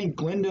skills. And I think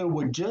Glinda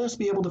would just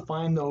be able to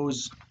find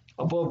those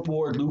above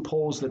board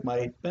loopholes that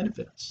might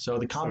benefit us. So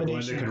the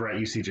combination. So Glinda could write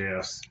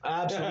UCJFs.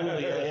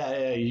 Absolutely.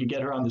 Yeah. You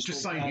get her on the Just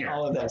school sign plan, here.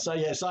 all of that. So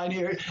yeah, sign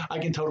here. I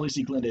can totally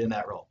see Glinda in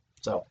that role.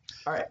 So,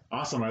 all right.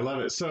 Awesome, I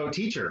love it. So,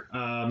 teacher,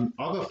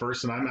 I'll go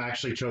first, and I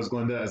actually chose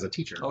Glinda as a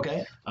teacher.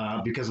 Okay.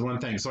 Because one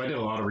thing, so I did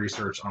a lot of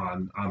research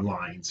on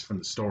lines from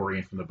the story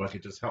and from the book.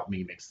 It just helped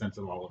me make sense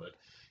of all of it.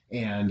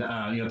 And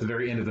at the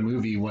very end of the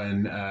movie,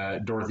 when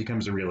Dorothy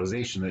comes to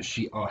realization that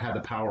she had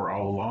the power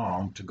all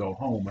along to go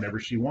home whenever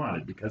she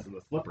wanted because of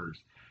the slippers,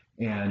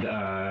 and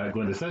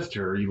Glinda says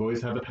to her, "You've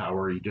always had the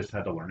power. You just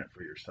had to learn it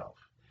for yourself."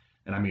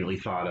 And I immediately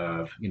thought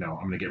of, I'm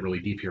going to get really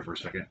deep here for a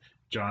second.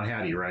 John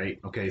Hattie, right?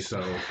 Okay,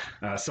 so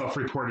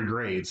self-reported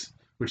grades,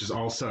 which is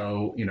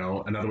also,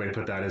 another way to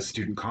put that is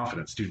student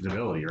confidence, student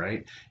ability,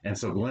 right? And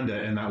so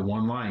Glinda, in that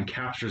one line,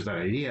 captures that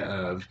idea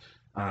of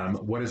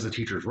what is the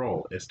teacher's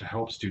role? Is to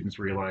help students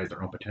realize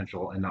their own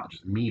potential and not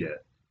just meet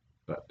it,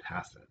 but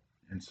pass it.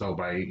 And so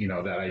by,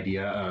 that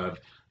idea of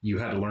you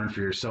had to learn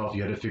for yourself,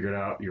 you had to figure it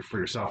out for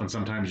yourself, and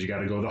sometimes you got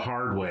to go the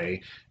hard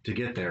way to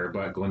get there.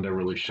 But Glinda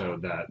really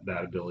showed that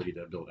ability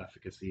to build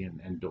efficacy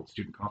and build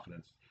student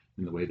confidence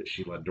in the way that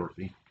she led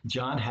Dorothy.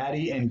 John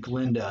Hattie and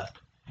Glinda.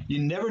 You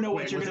never know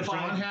what you're going to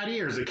find. John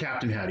Hattie or is it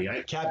Captain Hattie?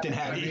 Captain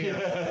Hattie.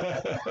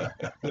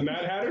 The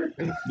Mad Hatter?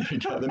 There you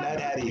go, the Mad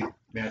Hattie.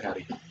 Mad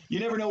Hattie. You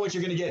never know what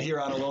you're going to get here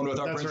on Alone with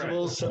Our That's right.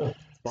 Principals.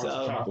 Box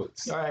of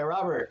chocolates. All right,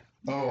 Robert,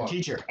 Oh,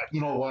 teacher.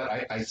 You know what?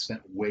 I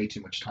spent way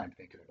too much time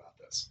thinking about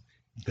this.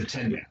 The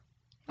Tin Man.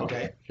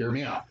 Okay. Hear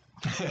me out.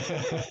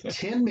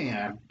 Tin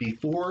Man,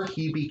 before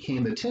he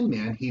became the Tin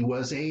Man, he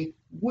was a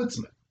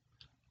woodsman.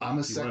 I'm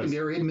a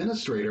secondary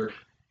administrator.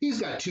 He's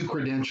got 2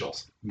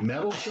 credentials,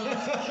 metal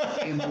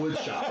shop and wood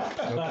shop,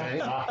 okay?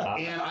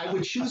 And I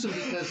would choose him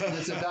because in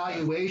his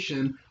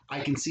evaluation, I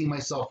can see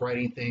myself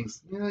writing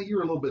things,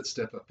 you're a little bit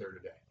stiff up there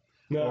today.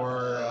 No.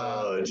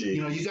 Or,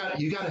 you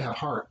got to have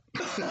heart.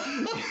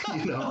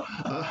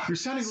 You're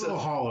sounding a little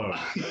hollow.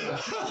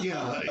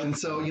 Yeah. And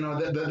so,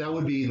 that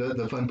would be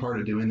the fun part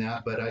of doing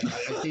that. But I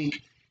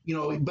think,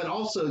 but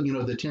also,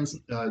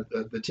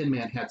 the Tin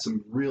Man had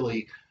some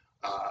really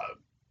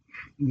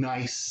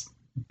nice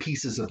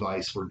pieces of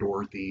advice for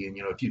Dorothy. And,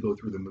 if you go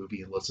through the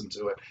movie and listen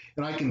to it,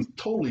 and I can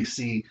totally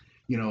see,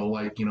 in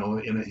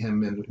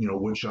him in,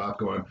 woodshop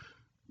going,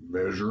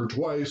 measure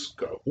twice,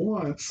 cut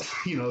once,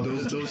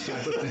 those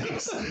type of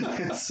things.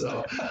 And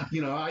so,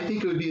 I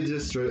think it would be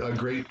just a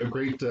great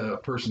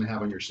person to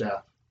have on your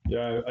staff.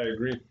 Yeah, I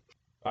agree.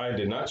 I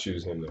did not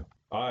choose him, though.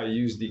 I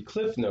used the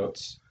Cliff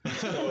Notes,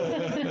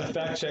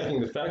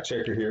 fact-checking the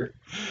fact-checker here.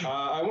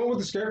 I went with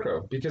the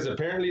Scarecrow because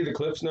apparently the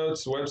Cliff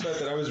Notes website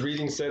that I was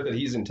reading said that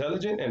he's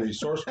intelligent and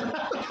resourceful.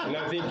 And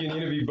I think you need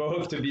to be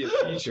both to be a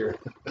teacher.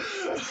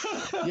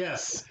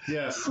 Yes,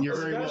 you're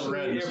very well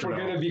read, Especially if Mr. we're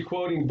going to be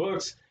quoting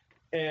books.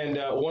 And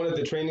one of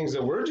the trainings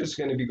that we're just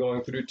going to be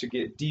going through to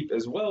get deep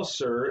as well,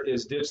 sir,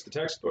 is ditch the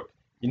textbook.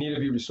 You need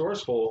to be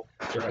resourceful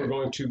if we're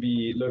going to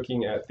be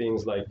looking at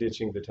things like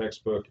ditching the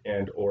textbook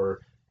and or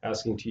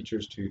asking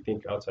teachers to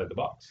think outside the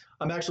box.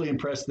 I'm actually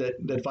impressed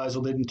that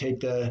Faisal didn't take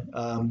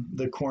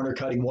the corner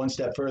cutting one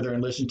step further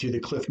and listen to the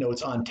Cliff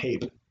Notes on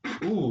tape.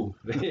 Ooh.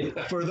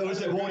 For those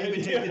that won't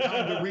even take the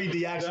time to read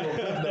the actual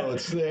Cliff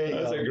Notes. There you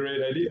That's go. a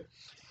great idea.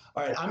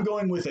 All right, I'm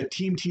going with a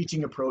team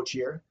teaching approach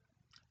here.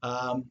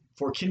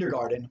 For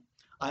kindergarten,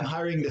 I'm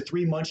hiring the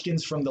 3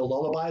 Munchkins from the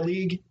Lullaby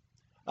League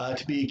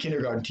to be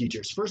kindergarten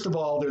teachers. First of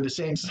all, they're the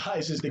same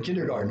size as the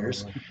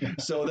kindergartners,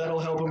 so that'll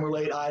help them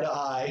relate eye to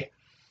eye,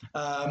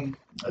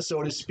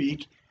 so to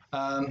speak.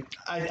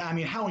 I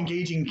mean, how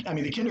engaging,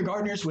 the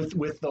kindergartners with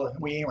the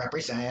we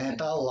represent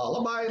the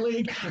Lullaby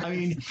League.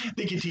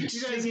 They can teach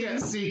You guys singing.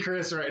 can't see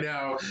Chris right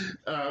now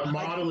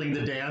modeling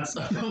the dance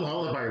of the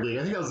Lullaby League.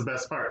 I think that was the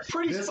best part.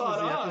 Pretty this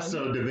spot was the on.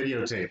 episode to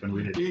videotape, and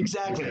we did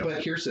Exactly.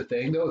 But here's the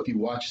thing, though. If you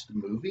watch the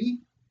movie,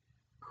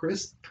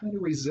 Chris kind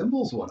of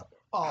resembles one of them.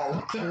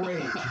 Oh,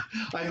 great.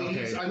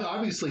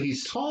 Obviously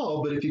he's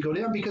tall, but if you go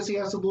down, because he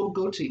has a little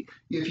goatee.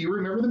 If you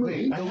remember the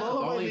movie. The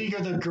Lullaby League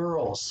are the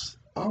girls.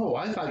 Oh,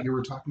 I thought you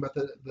were talking about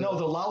the No,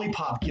 the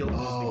Lollipop Guild is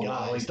the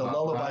guys. The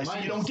Lullaby. So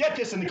you don't get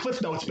this in the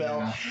Cliff Notes, Bell.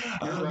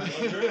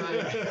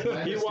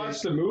 Yeah. He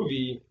watched the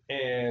movie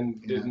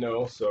and didn't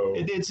know, so...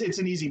 It's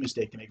an easy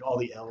mistake to make. All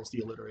the L's, the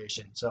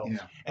alliteration. So Yeah.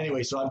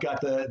 anyway, so I've got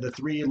the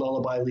 3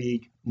 Lullaby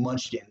League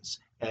Munchkins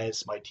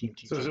as my team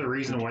teacher. So is there a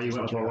reason why you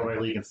went with the Lullaby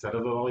League instead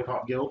of the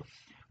Lollipop Guild?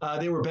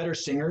 They were better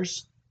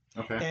singers.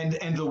 Okay.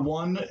 And the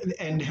one,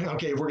 and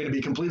okay, if we're going to be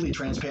completely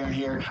transparent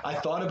here, I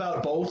thought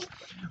about both,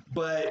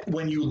 but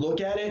when you look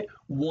at it,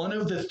 one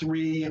of the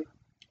 3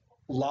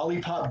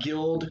 Lollipop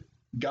Guild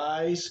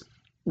guys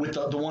with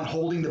the one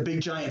holding the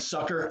big giant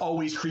sucker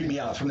always creeped me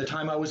out from the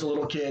time I was a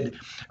little kid.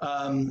 So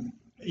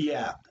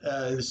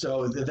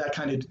that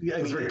kind of...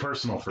 It's very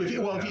personal for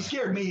you. If he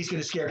scared me, he's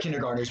going to scare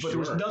kindergartners, but there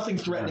was nothing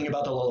threatening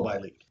about the Lullaby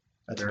League.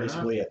 That's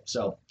basically it.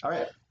 So, all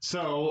right.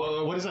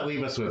 So, what does that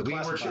leave us with?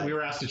 Classified. We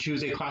were asked to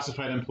choose a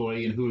classified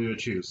employee and who we would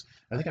choose.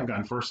 I think I've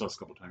gone first last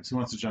couple times. Who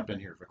wants to jump in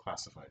here for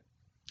classified?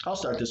 I'll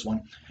start this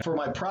one. For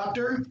my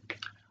proctor,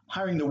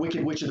 hiring the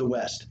Wicked Witch of the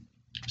West.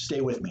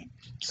 Stay with me.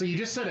 So you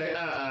just said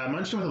a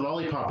Munchkin with a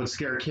lollipop would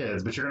scare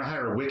kids, but you're going to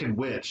hire a Wicked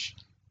Witch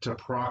to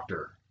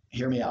proctor.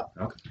 Hear me out.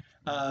 Okay.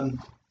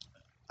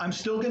 I'm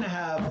still going to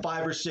have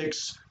 5 or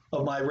 6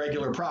 of my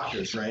regular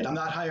proctors, right? I'm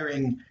not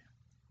hiring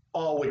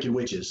all Wicked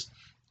Witches.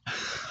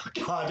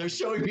 God, they're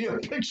showing me a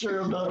picture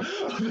of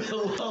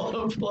the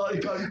lullaby.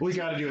 We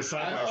got to do a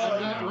side by I'm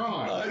side. not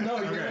wrong. No,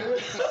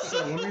 Okay.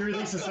 So when we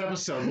release this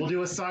episode, we'll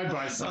do a side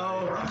by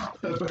side.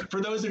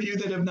 For those of you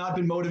that have not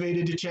been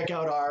motivated to check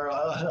out our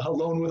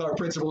Alone with Our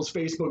Principals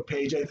Facebook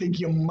page, I think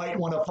you might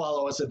want to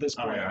follow us at this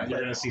point. Oh yeah,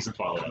 you're going to see some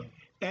follow up.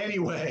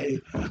 Anyway.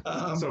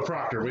 So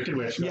proctor, Wicked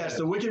Witch. go Yes,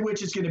 ahead. the Wicked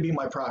Witch is going to be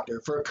my proctor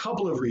for a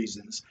couple of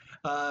reasons.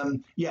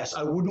 Yes,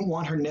 I wouldn't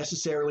want her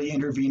necessarily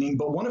intervening,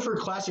 but one of her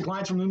classic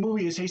lines from the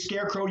movie is, "Hey,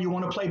 Scarecrow, you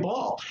want to play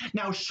ball?"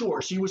 Now,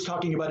 sure, she was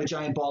talking about a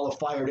giant ball of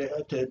fire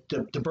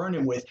to burn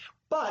him with,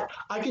 but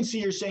I can see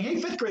her saying, "Hey,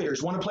 5th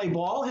graders, want to play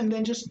ball?" and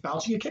then just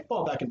bouncing a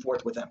kickball back and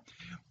forth with them.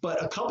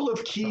 But a couple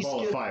of key A ball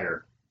of skills.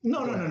 fire.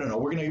 No.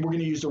 We're gonna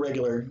use the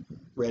regular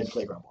red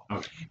playground ball.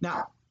 Okay.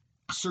 Now,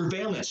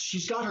 surveillance.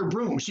 She's got her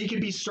broom. She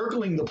could be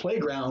circling the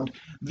playground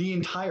the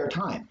entire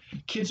time.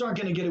 Kids aren't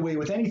going to get away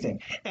with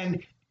anything.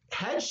 And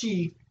had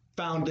she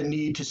found the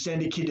need to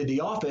send a kid to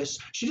the office,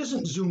 she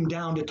doesn't zoom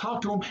down to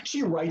talk to him.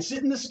 She writes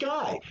it in the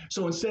sky.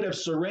 So instead of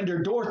 "Surrender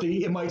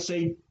Dorothy," it might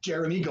say,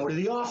 "Jeremy, go to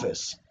the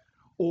office."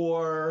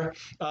 Or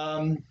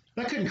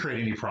That couldn't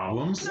create any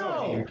problems.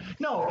 no,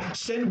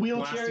 send Blasting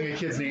wheelchair. a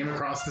kid's name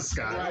across the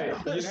sky.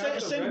 Right. You'd have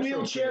to Send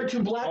wheelchair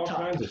to all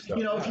kinds of blacktop. stuff.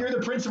 You know, if you're the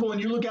principal and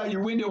you look out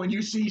your window and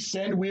you see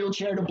 "send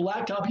wheelchair to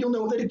blacktop," you'll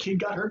know that a kid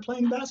got hurt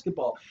playing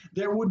basketball.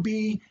 There would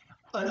be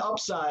an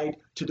upside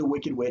to the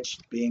Wicked Witch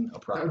being a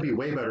That product. would be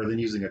way better than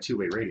using a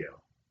two-way radio.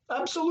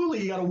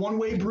 Absolutely, you got a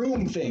one-way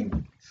broom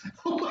thing,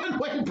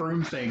 One-way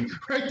broom thing.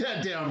 Write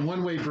that down.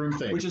 One-way broom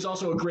thing. which is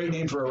also a great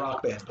name for a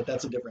rock band, but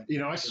that's a different. You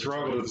know, I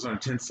struggled with this one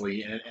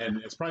intensely, and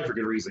it's probably for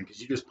good reason,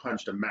 because you just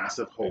punched a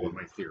massive hole in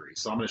my theory.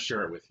 So I'm going to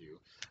share it with you.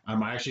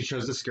 I actually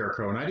chose the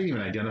Scarecrow, and I didn't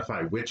even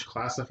identify which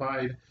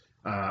classified.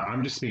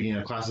 I'm just speaking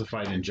of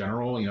classified in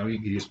general. You know, we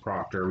could use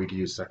proctor, we could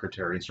use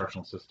secretary,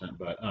 instructional assistant,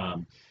 but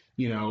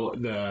you know,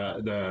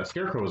 the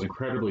Scarecrow was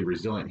incredibly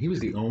resilient. He was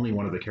the only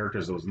one of the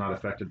characters that was not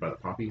affected by the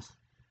poppies.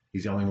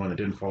 He's the only one that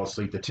didn't fall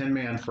asleep. The Tin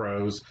Man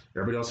froze.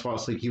 Everybody else fell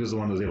asleep. He was the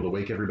one that was able to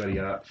wake everybody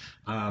up.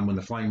 When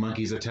the flying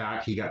monkeys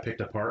attacked, he got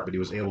picked apart, but he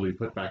was able to be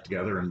put back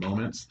together in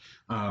moments.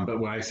 But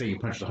when I say you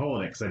punched a hole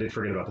in it, because I did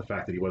forget about the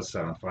fact that he was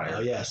set on fire. Oh,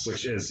 yes.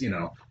 Which is, you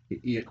know,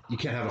 you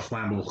can't have a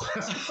flammable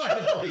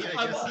classified ability,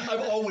 I guess.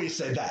 I've always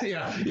said that.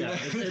 Yeah.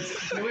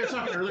 We were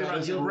talking earlier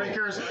about deal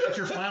breakers. If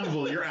you're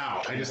flammable, you're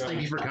out. I just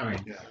thank you for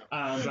coming.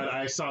 But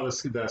I saw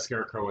the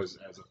Scarecrow as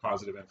a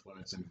positive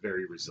influence and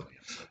very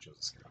resilient, so I chose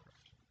the Scarecrow.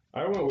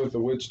 I went with the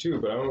witch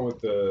too, but I went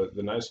with the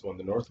nice one,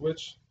 the North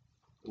Witch.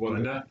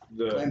 Glinda?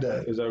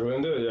 Glinda. Is that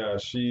Glinda? Yeah,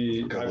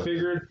 I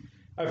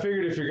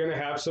figured if you're gonna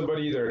have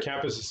somebody, either a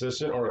campus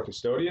assistant or a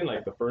custodian,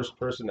 like the first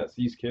person that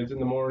sees kids in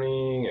the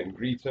morning and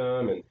greets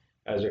them, and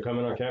as they're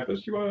coming on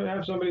campus, you want to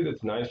have somebody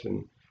that's nice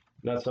and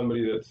not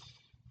somebody that's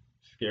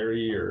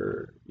scary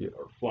or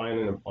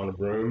flying on a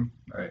broom,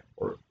 Right?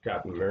 Or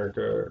Captain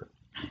America or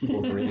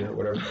Wolverine or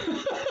whatever.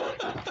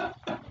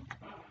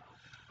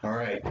 All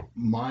right.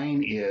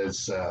 Mine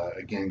is,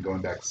 again,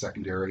 going back to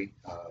secondary,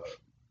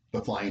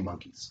 the Flying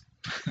Monkeys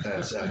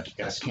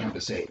as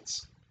campus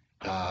aides.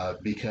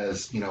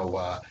 Because, you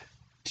know,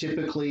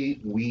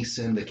 typically we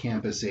send the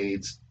campus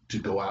aides to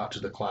go out to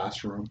the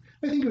classroom.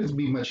 I think it would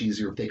be much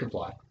easier if they could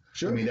fly.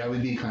 Sure. I mean, that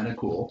would be kind of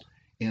cool.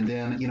 And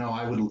then, you know,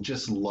 I would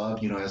just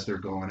love, you know, as they're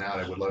going out,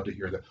 I would love to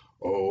hear the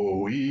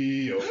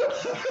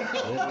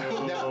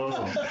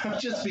that would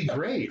just be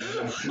great.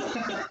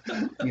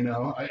 You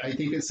know, I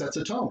think it sets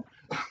a tone.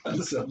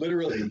 So,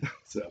 Literally.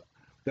 So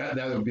that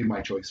would be my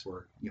choice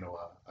for, you know,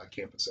 a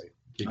campus aide.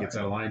 He gets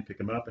out of line, pick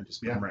him up, and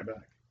just put him right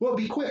back. Well,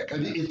 be quick. I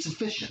mean, it's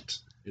efficient.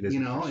 It is.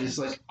 You know, it's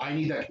like, I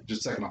need that.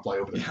 Just a second, I'll fly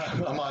over there.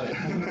 Yeah, I'm on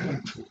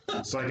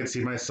it. So I could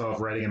see myself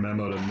writing a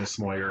memo to Miss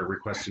Moyer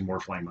requesting more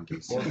flying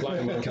monkeys. More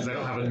flying monkeys. Because I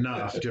don't have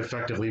enough to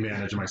effectively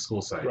manage my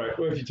school site. Right.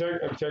 Well, if you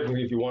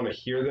technically, if you want to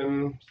hear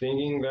them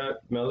singing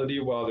that melody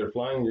while they're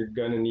flying, you're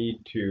gonna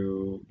need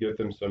to give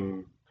them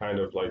some kind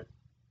of, like,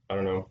 I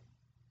don't know,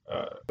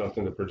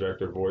 something to project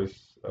their voice.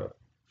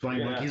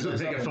 Flying monkeys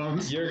with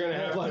megaphones. You're gonna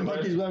have Flying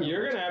monkeys, to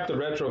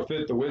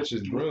retrofit the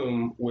witch's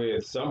broom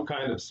with some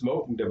kind of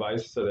smoking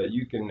device so that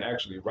you can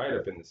actually ride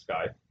up in the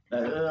sky.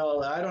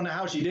 Well, I don't know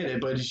how she did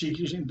it, but she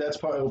that's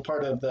part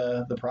of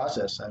the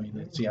process. I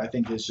mean, I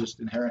think it's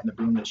just inherent in the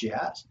broom that she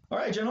has. All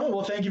right, gentlemen.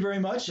 Well, thank you very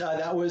much.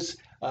 That was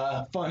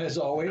fun as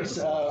always.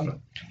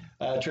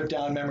 Trip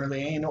down memory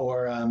lane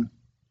or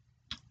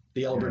the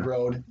Yellow Brick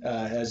Road,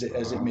 as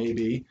it may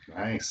be.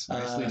 Nice.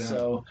 Nicely done.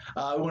 So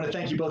I want to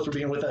thank you both for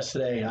being with us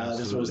today.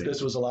 This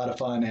was a lot of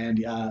fun, and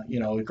you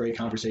know, a great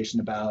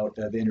conversation about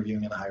the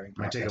interviewing and the hiring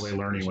My process. takeaway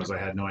learning was I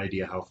had no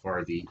idea how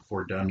far the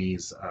For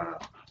Dummies,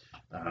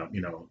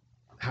 you know,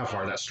 how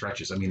far that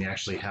stretches. I mean, they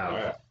actually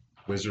have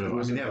Wizard of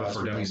Oz. I mean, they have a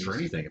For Dummies for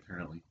anything,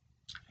 apparently.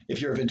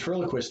 If you're a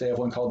ventriloquist, they have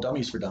one called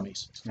Dummies for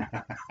Dummies.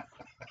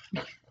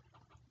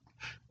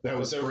 That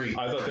was free.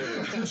 I thought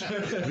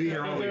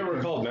they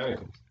were called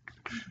mannequins.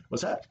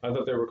 What's that? I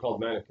thought they were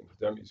called mannequins.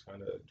 Dummies,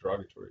 kind of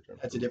derogatory term.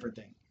 That's a different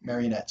thing.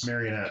 Marionettes.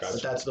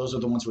 Marionettes. But those are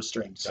the ones with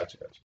strings. Gotcha.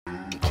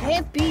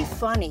 Can't be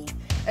funny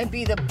and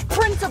be the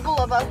principal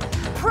of a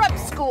prep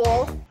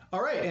school.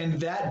 All right, and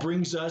that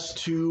brings us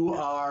to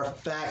our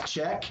fact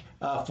check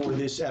for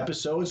this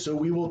episode. So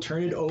we will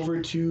turn it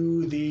over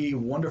to the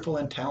wonderful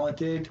and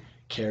talented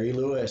Carrie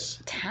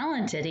Lewis.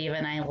 Talented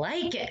even, I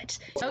like it.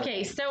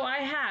 Okay, so I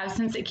have,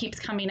 since it keeps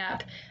coming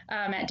up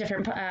at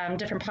different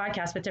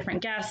podcasts with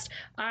different guests,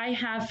 I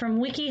have from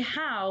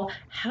WikiHow,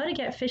 how to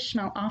get fish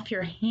smell off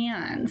your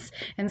hands.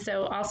 And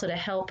so also to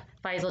help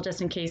Faisal,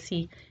 just in case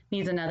he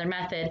needs another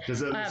method.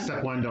 Does it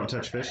step one, don't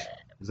touch fish?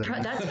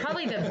 That's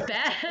probably the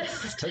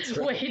best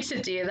way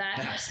to do that.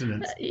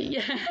 Abstinence.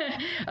 Yeah.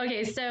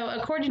 Okay, so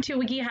according to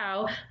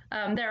WikiHow,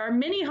 there are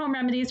many home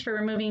remedies for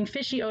removing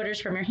fishy odors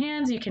from your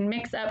hands. You can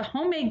mix up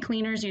homemade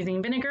cleaners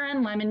using vinegar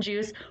and lemon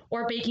juice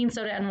or baking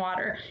soda and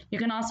water. You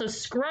can also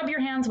scrub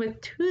your hands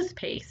with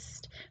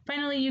toothpaste.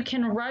 Finally, you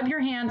can rub your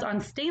hands on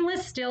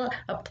stainless steel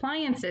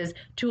appliances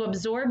to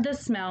absorb the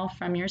smell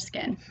from your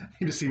skin.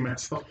 You just see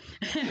myself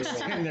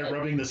standing there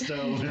rubbing the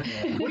stove.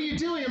 What are you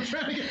doing? I'm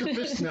trying to get the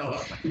fish smell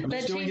up. I'm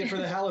just doing it for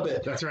the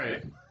halibut. That's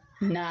right.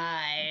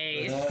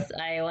 Nice.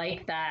 I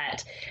like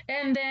that.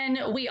 And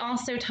then we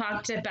also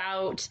talked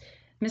about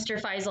Mr.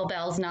 Faisal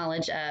Bell's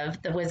knowledge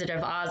of the Wizard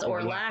of Oz,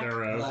 or lack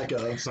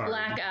thereof. Sorry.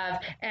 lack of.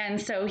 And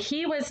so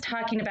he was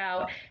talking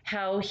about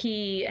how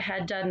he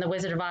had done the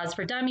Wizard of Oz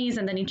for Dummies,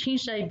 and then he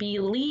changed, I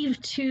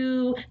believe,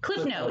 to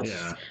Cliff Notes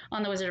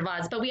on the Wizard of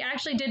Oz. But we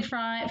actually did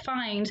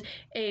find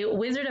a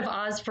Wizard of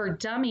Oz for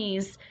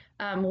Dummies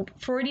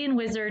Freudian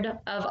Wizard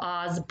of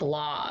Oz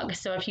blog.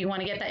 So if you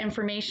want to get that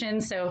information,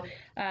 so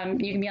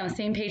you can be on the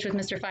same page with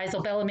Mr.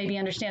 Faisal Bell and maybe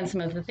understand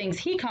some of the things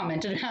he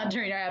commented about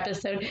during our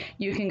episode,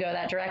 you can go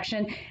that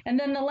direction. And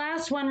then the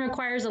last one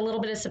requires a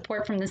little bit of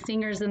support from the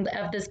singers of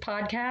this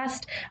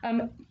podcast.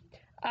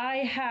 I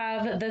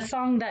have the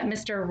song that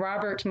Mr.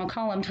 Robert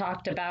McCollum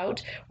talked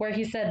about, where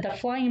he said the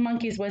Flying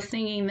Monkeys was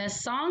singing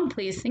this song.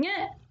 Please sing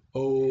it.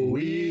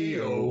 Oh.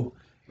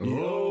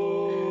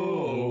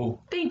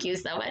 Thank you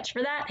so much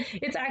for that.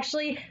 It's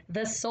actually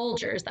the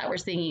Soldiers that were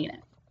singing it.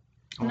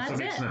 And Also that's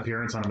makes it. an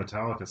appearance on a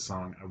Metallica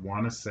song. I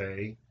want to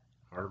say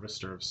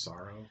Harvester of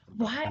Sorrow from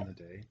back in the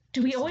day.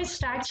 Do we always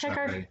fact check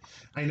our... Right.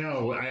 I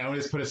know. I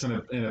always put us in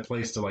a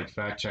place to like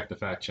fact check the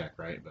fact check,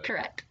 right? But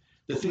Correct.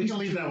 we can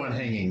leave that one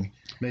hanging.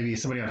 Maybe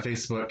somebody on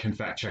Facebook can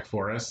fact check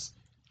for us.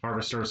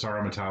 Harvester of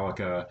Sorrow,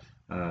 Metallica,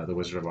 the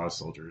Wizard of Oz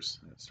Soldiers.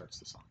 And it starts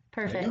the song.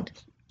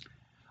 Perfect.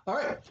 All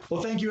right.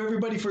 Well, thank you,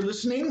 everybody, for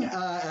listening.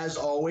 As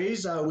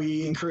always,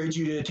 we encourage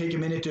you to take a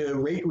minute to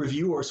rate,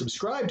 review, or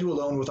subscribe to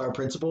Alone with Our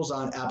Principals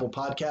on Apple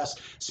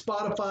Podcasts,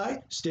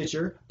 Spotify,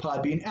 Stitcher,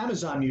 Podbean,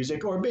 Amazon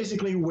Music, or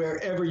basically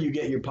wherever you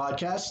get your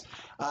podcasts.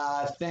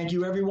 Thank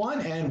you, everyone,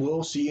 and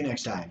we'll see you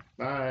next time.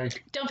 Bye.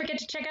 Don't forget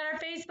to check out our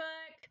Facebook.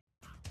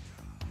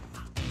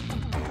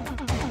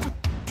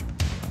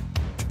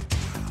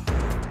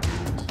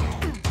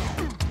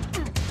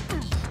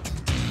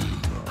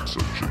 Such a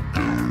good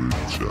time,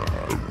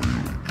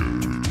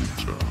 really good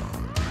time.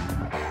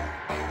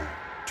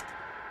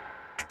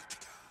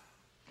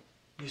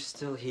 You're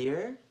still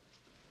here?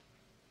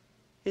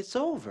 It's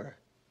over.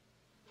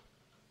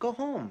 Go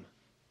home.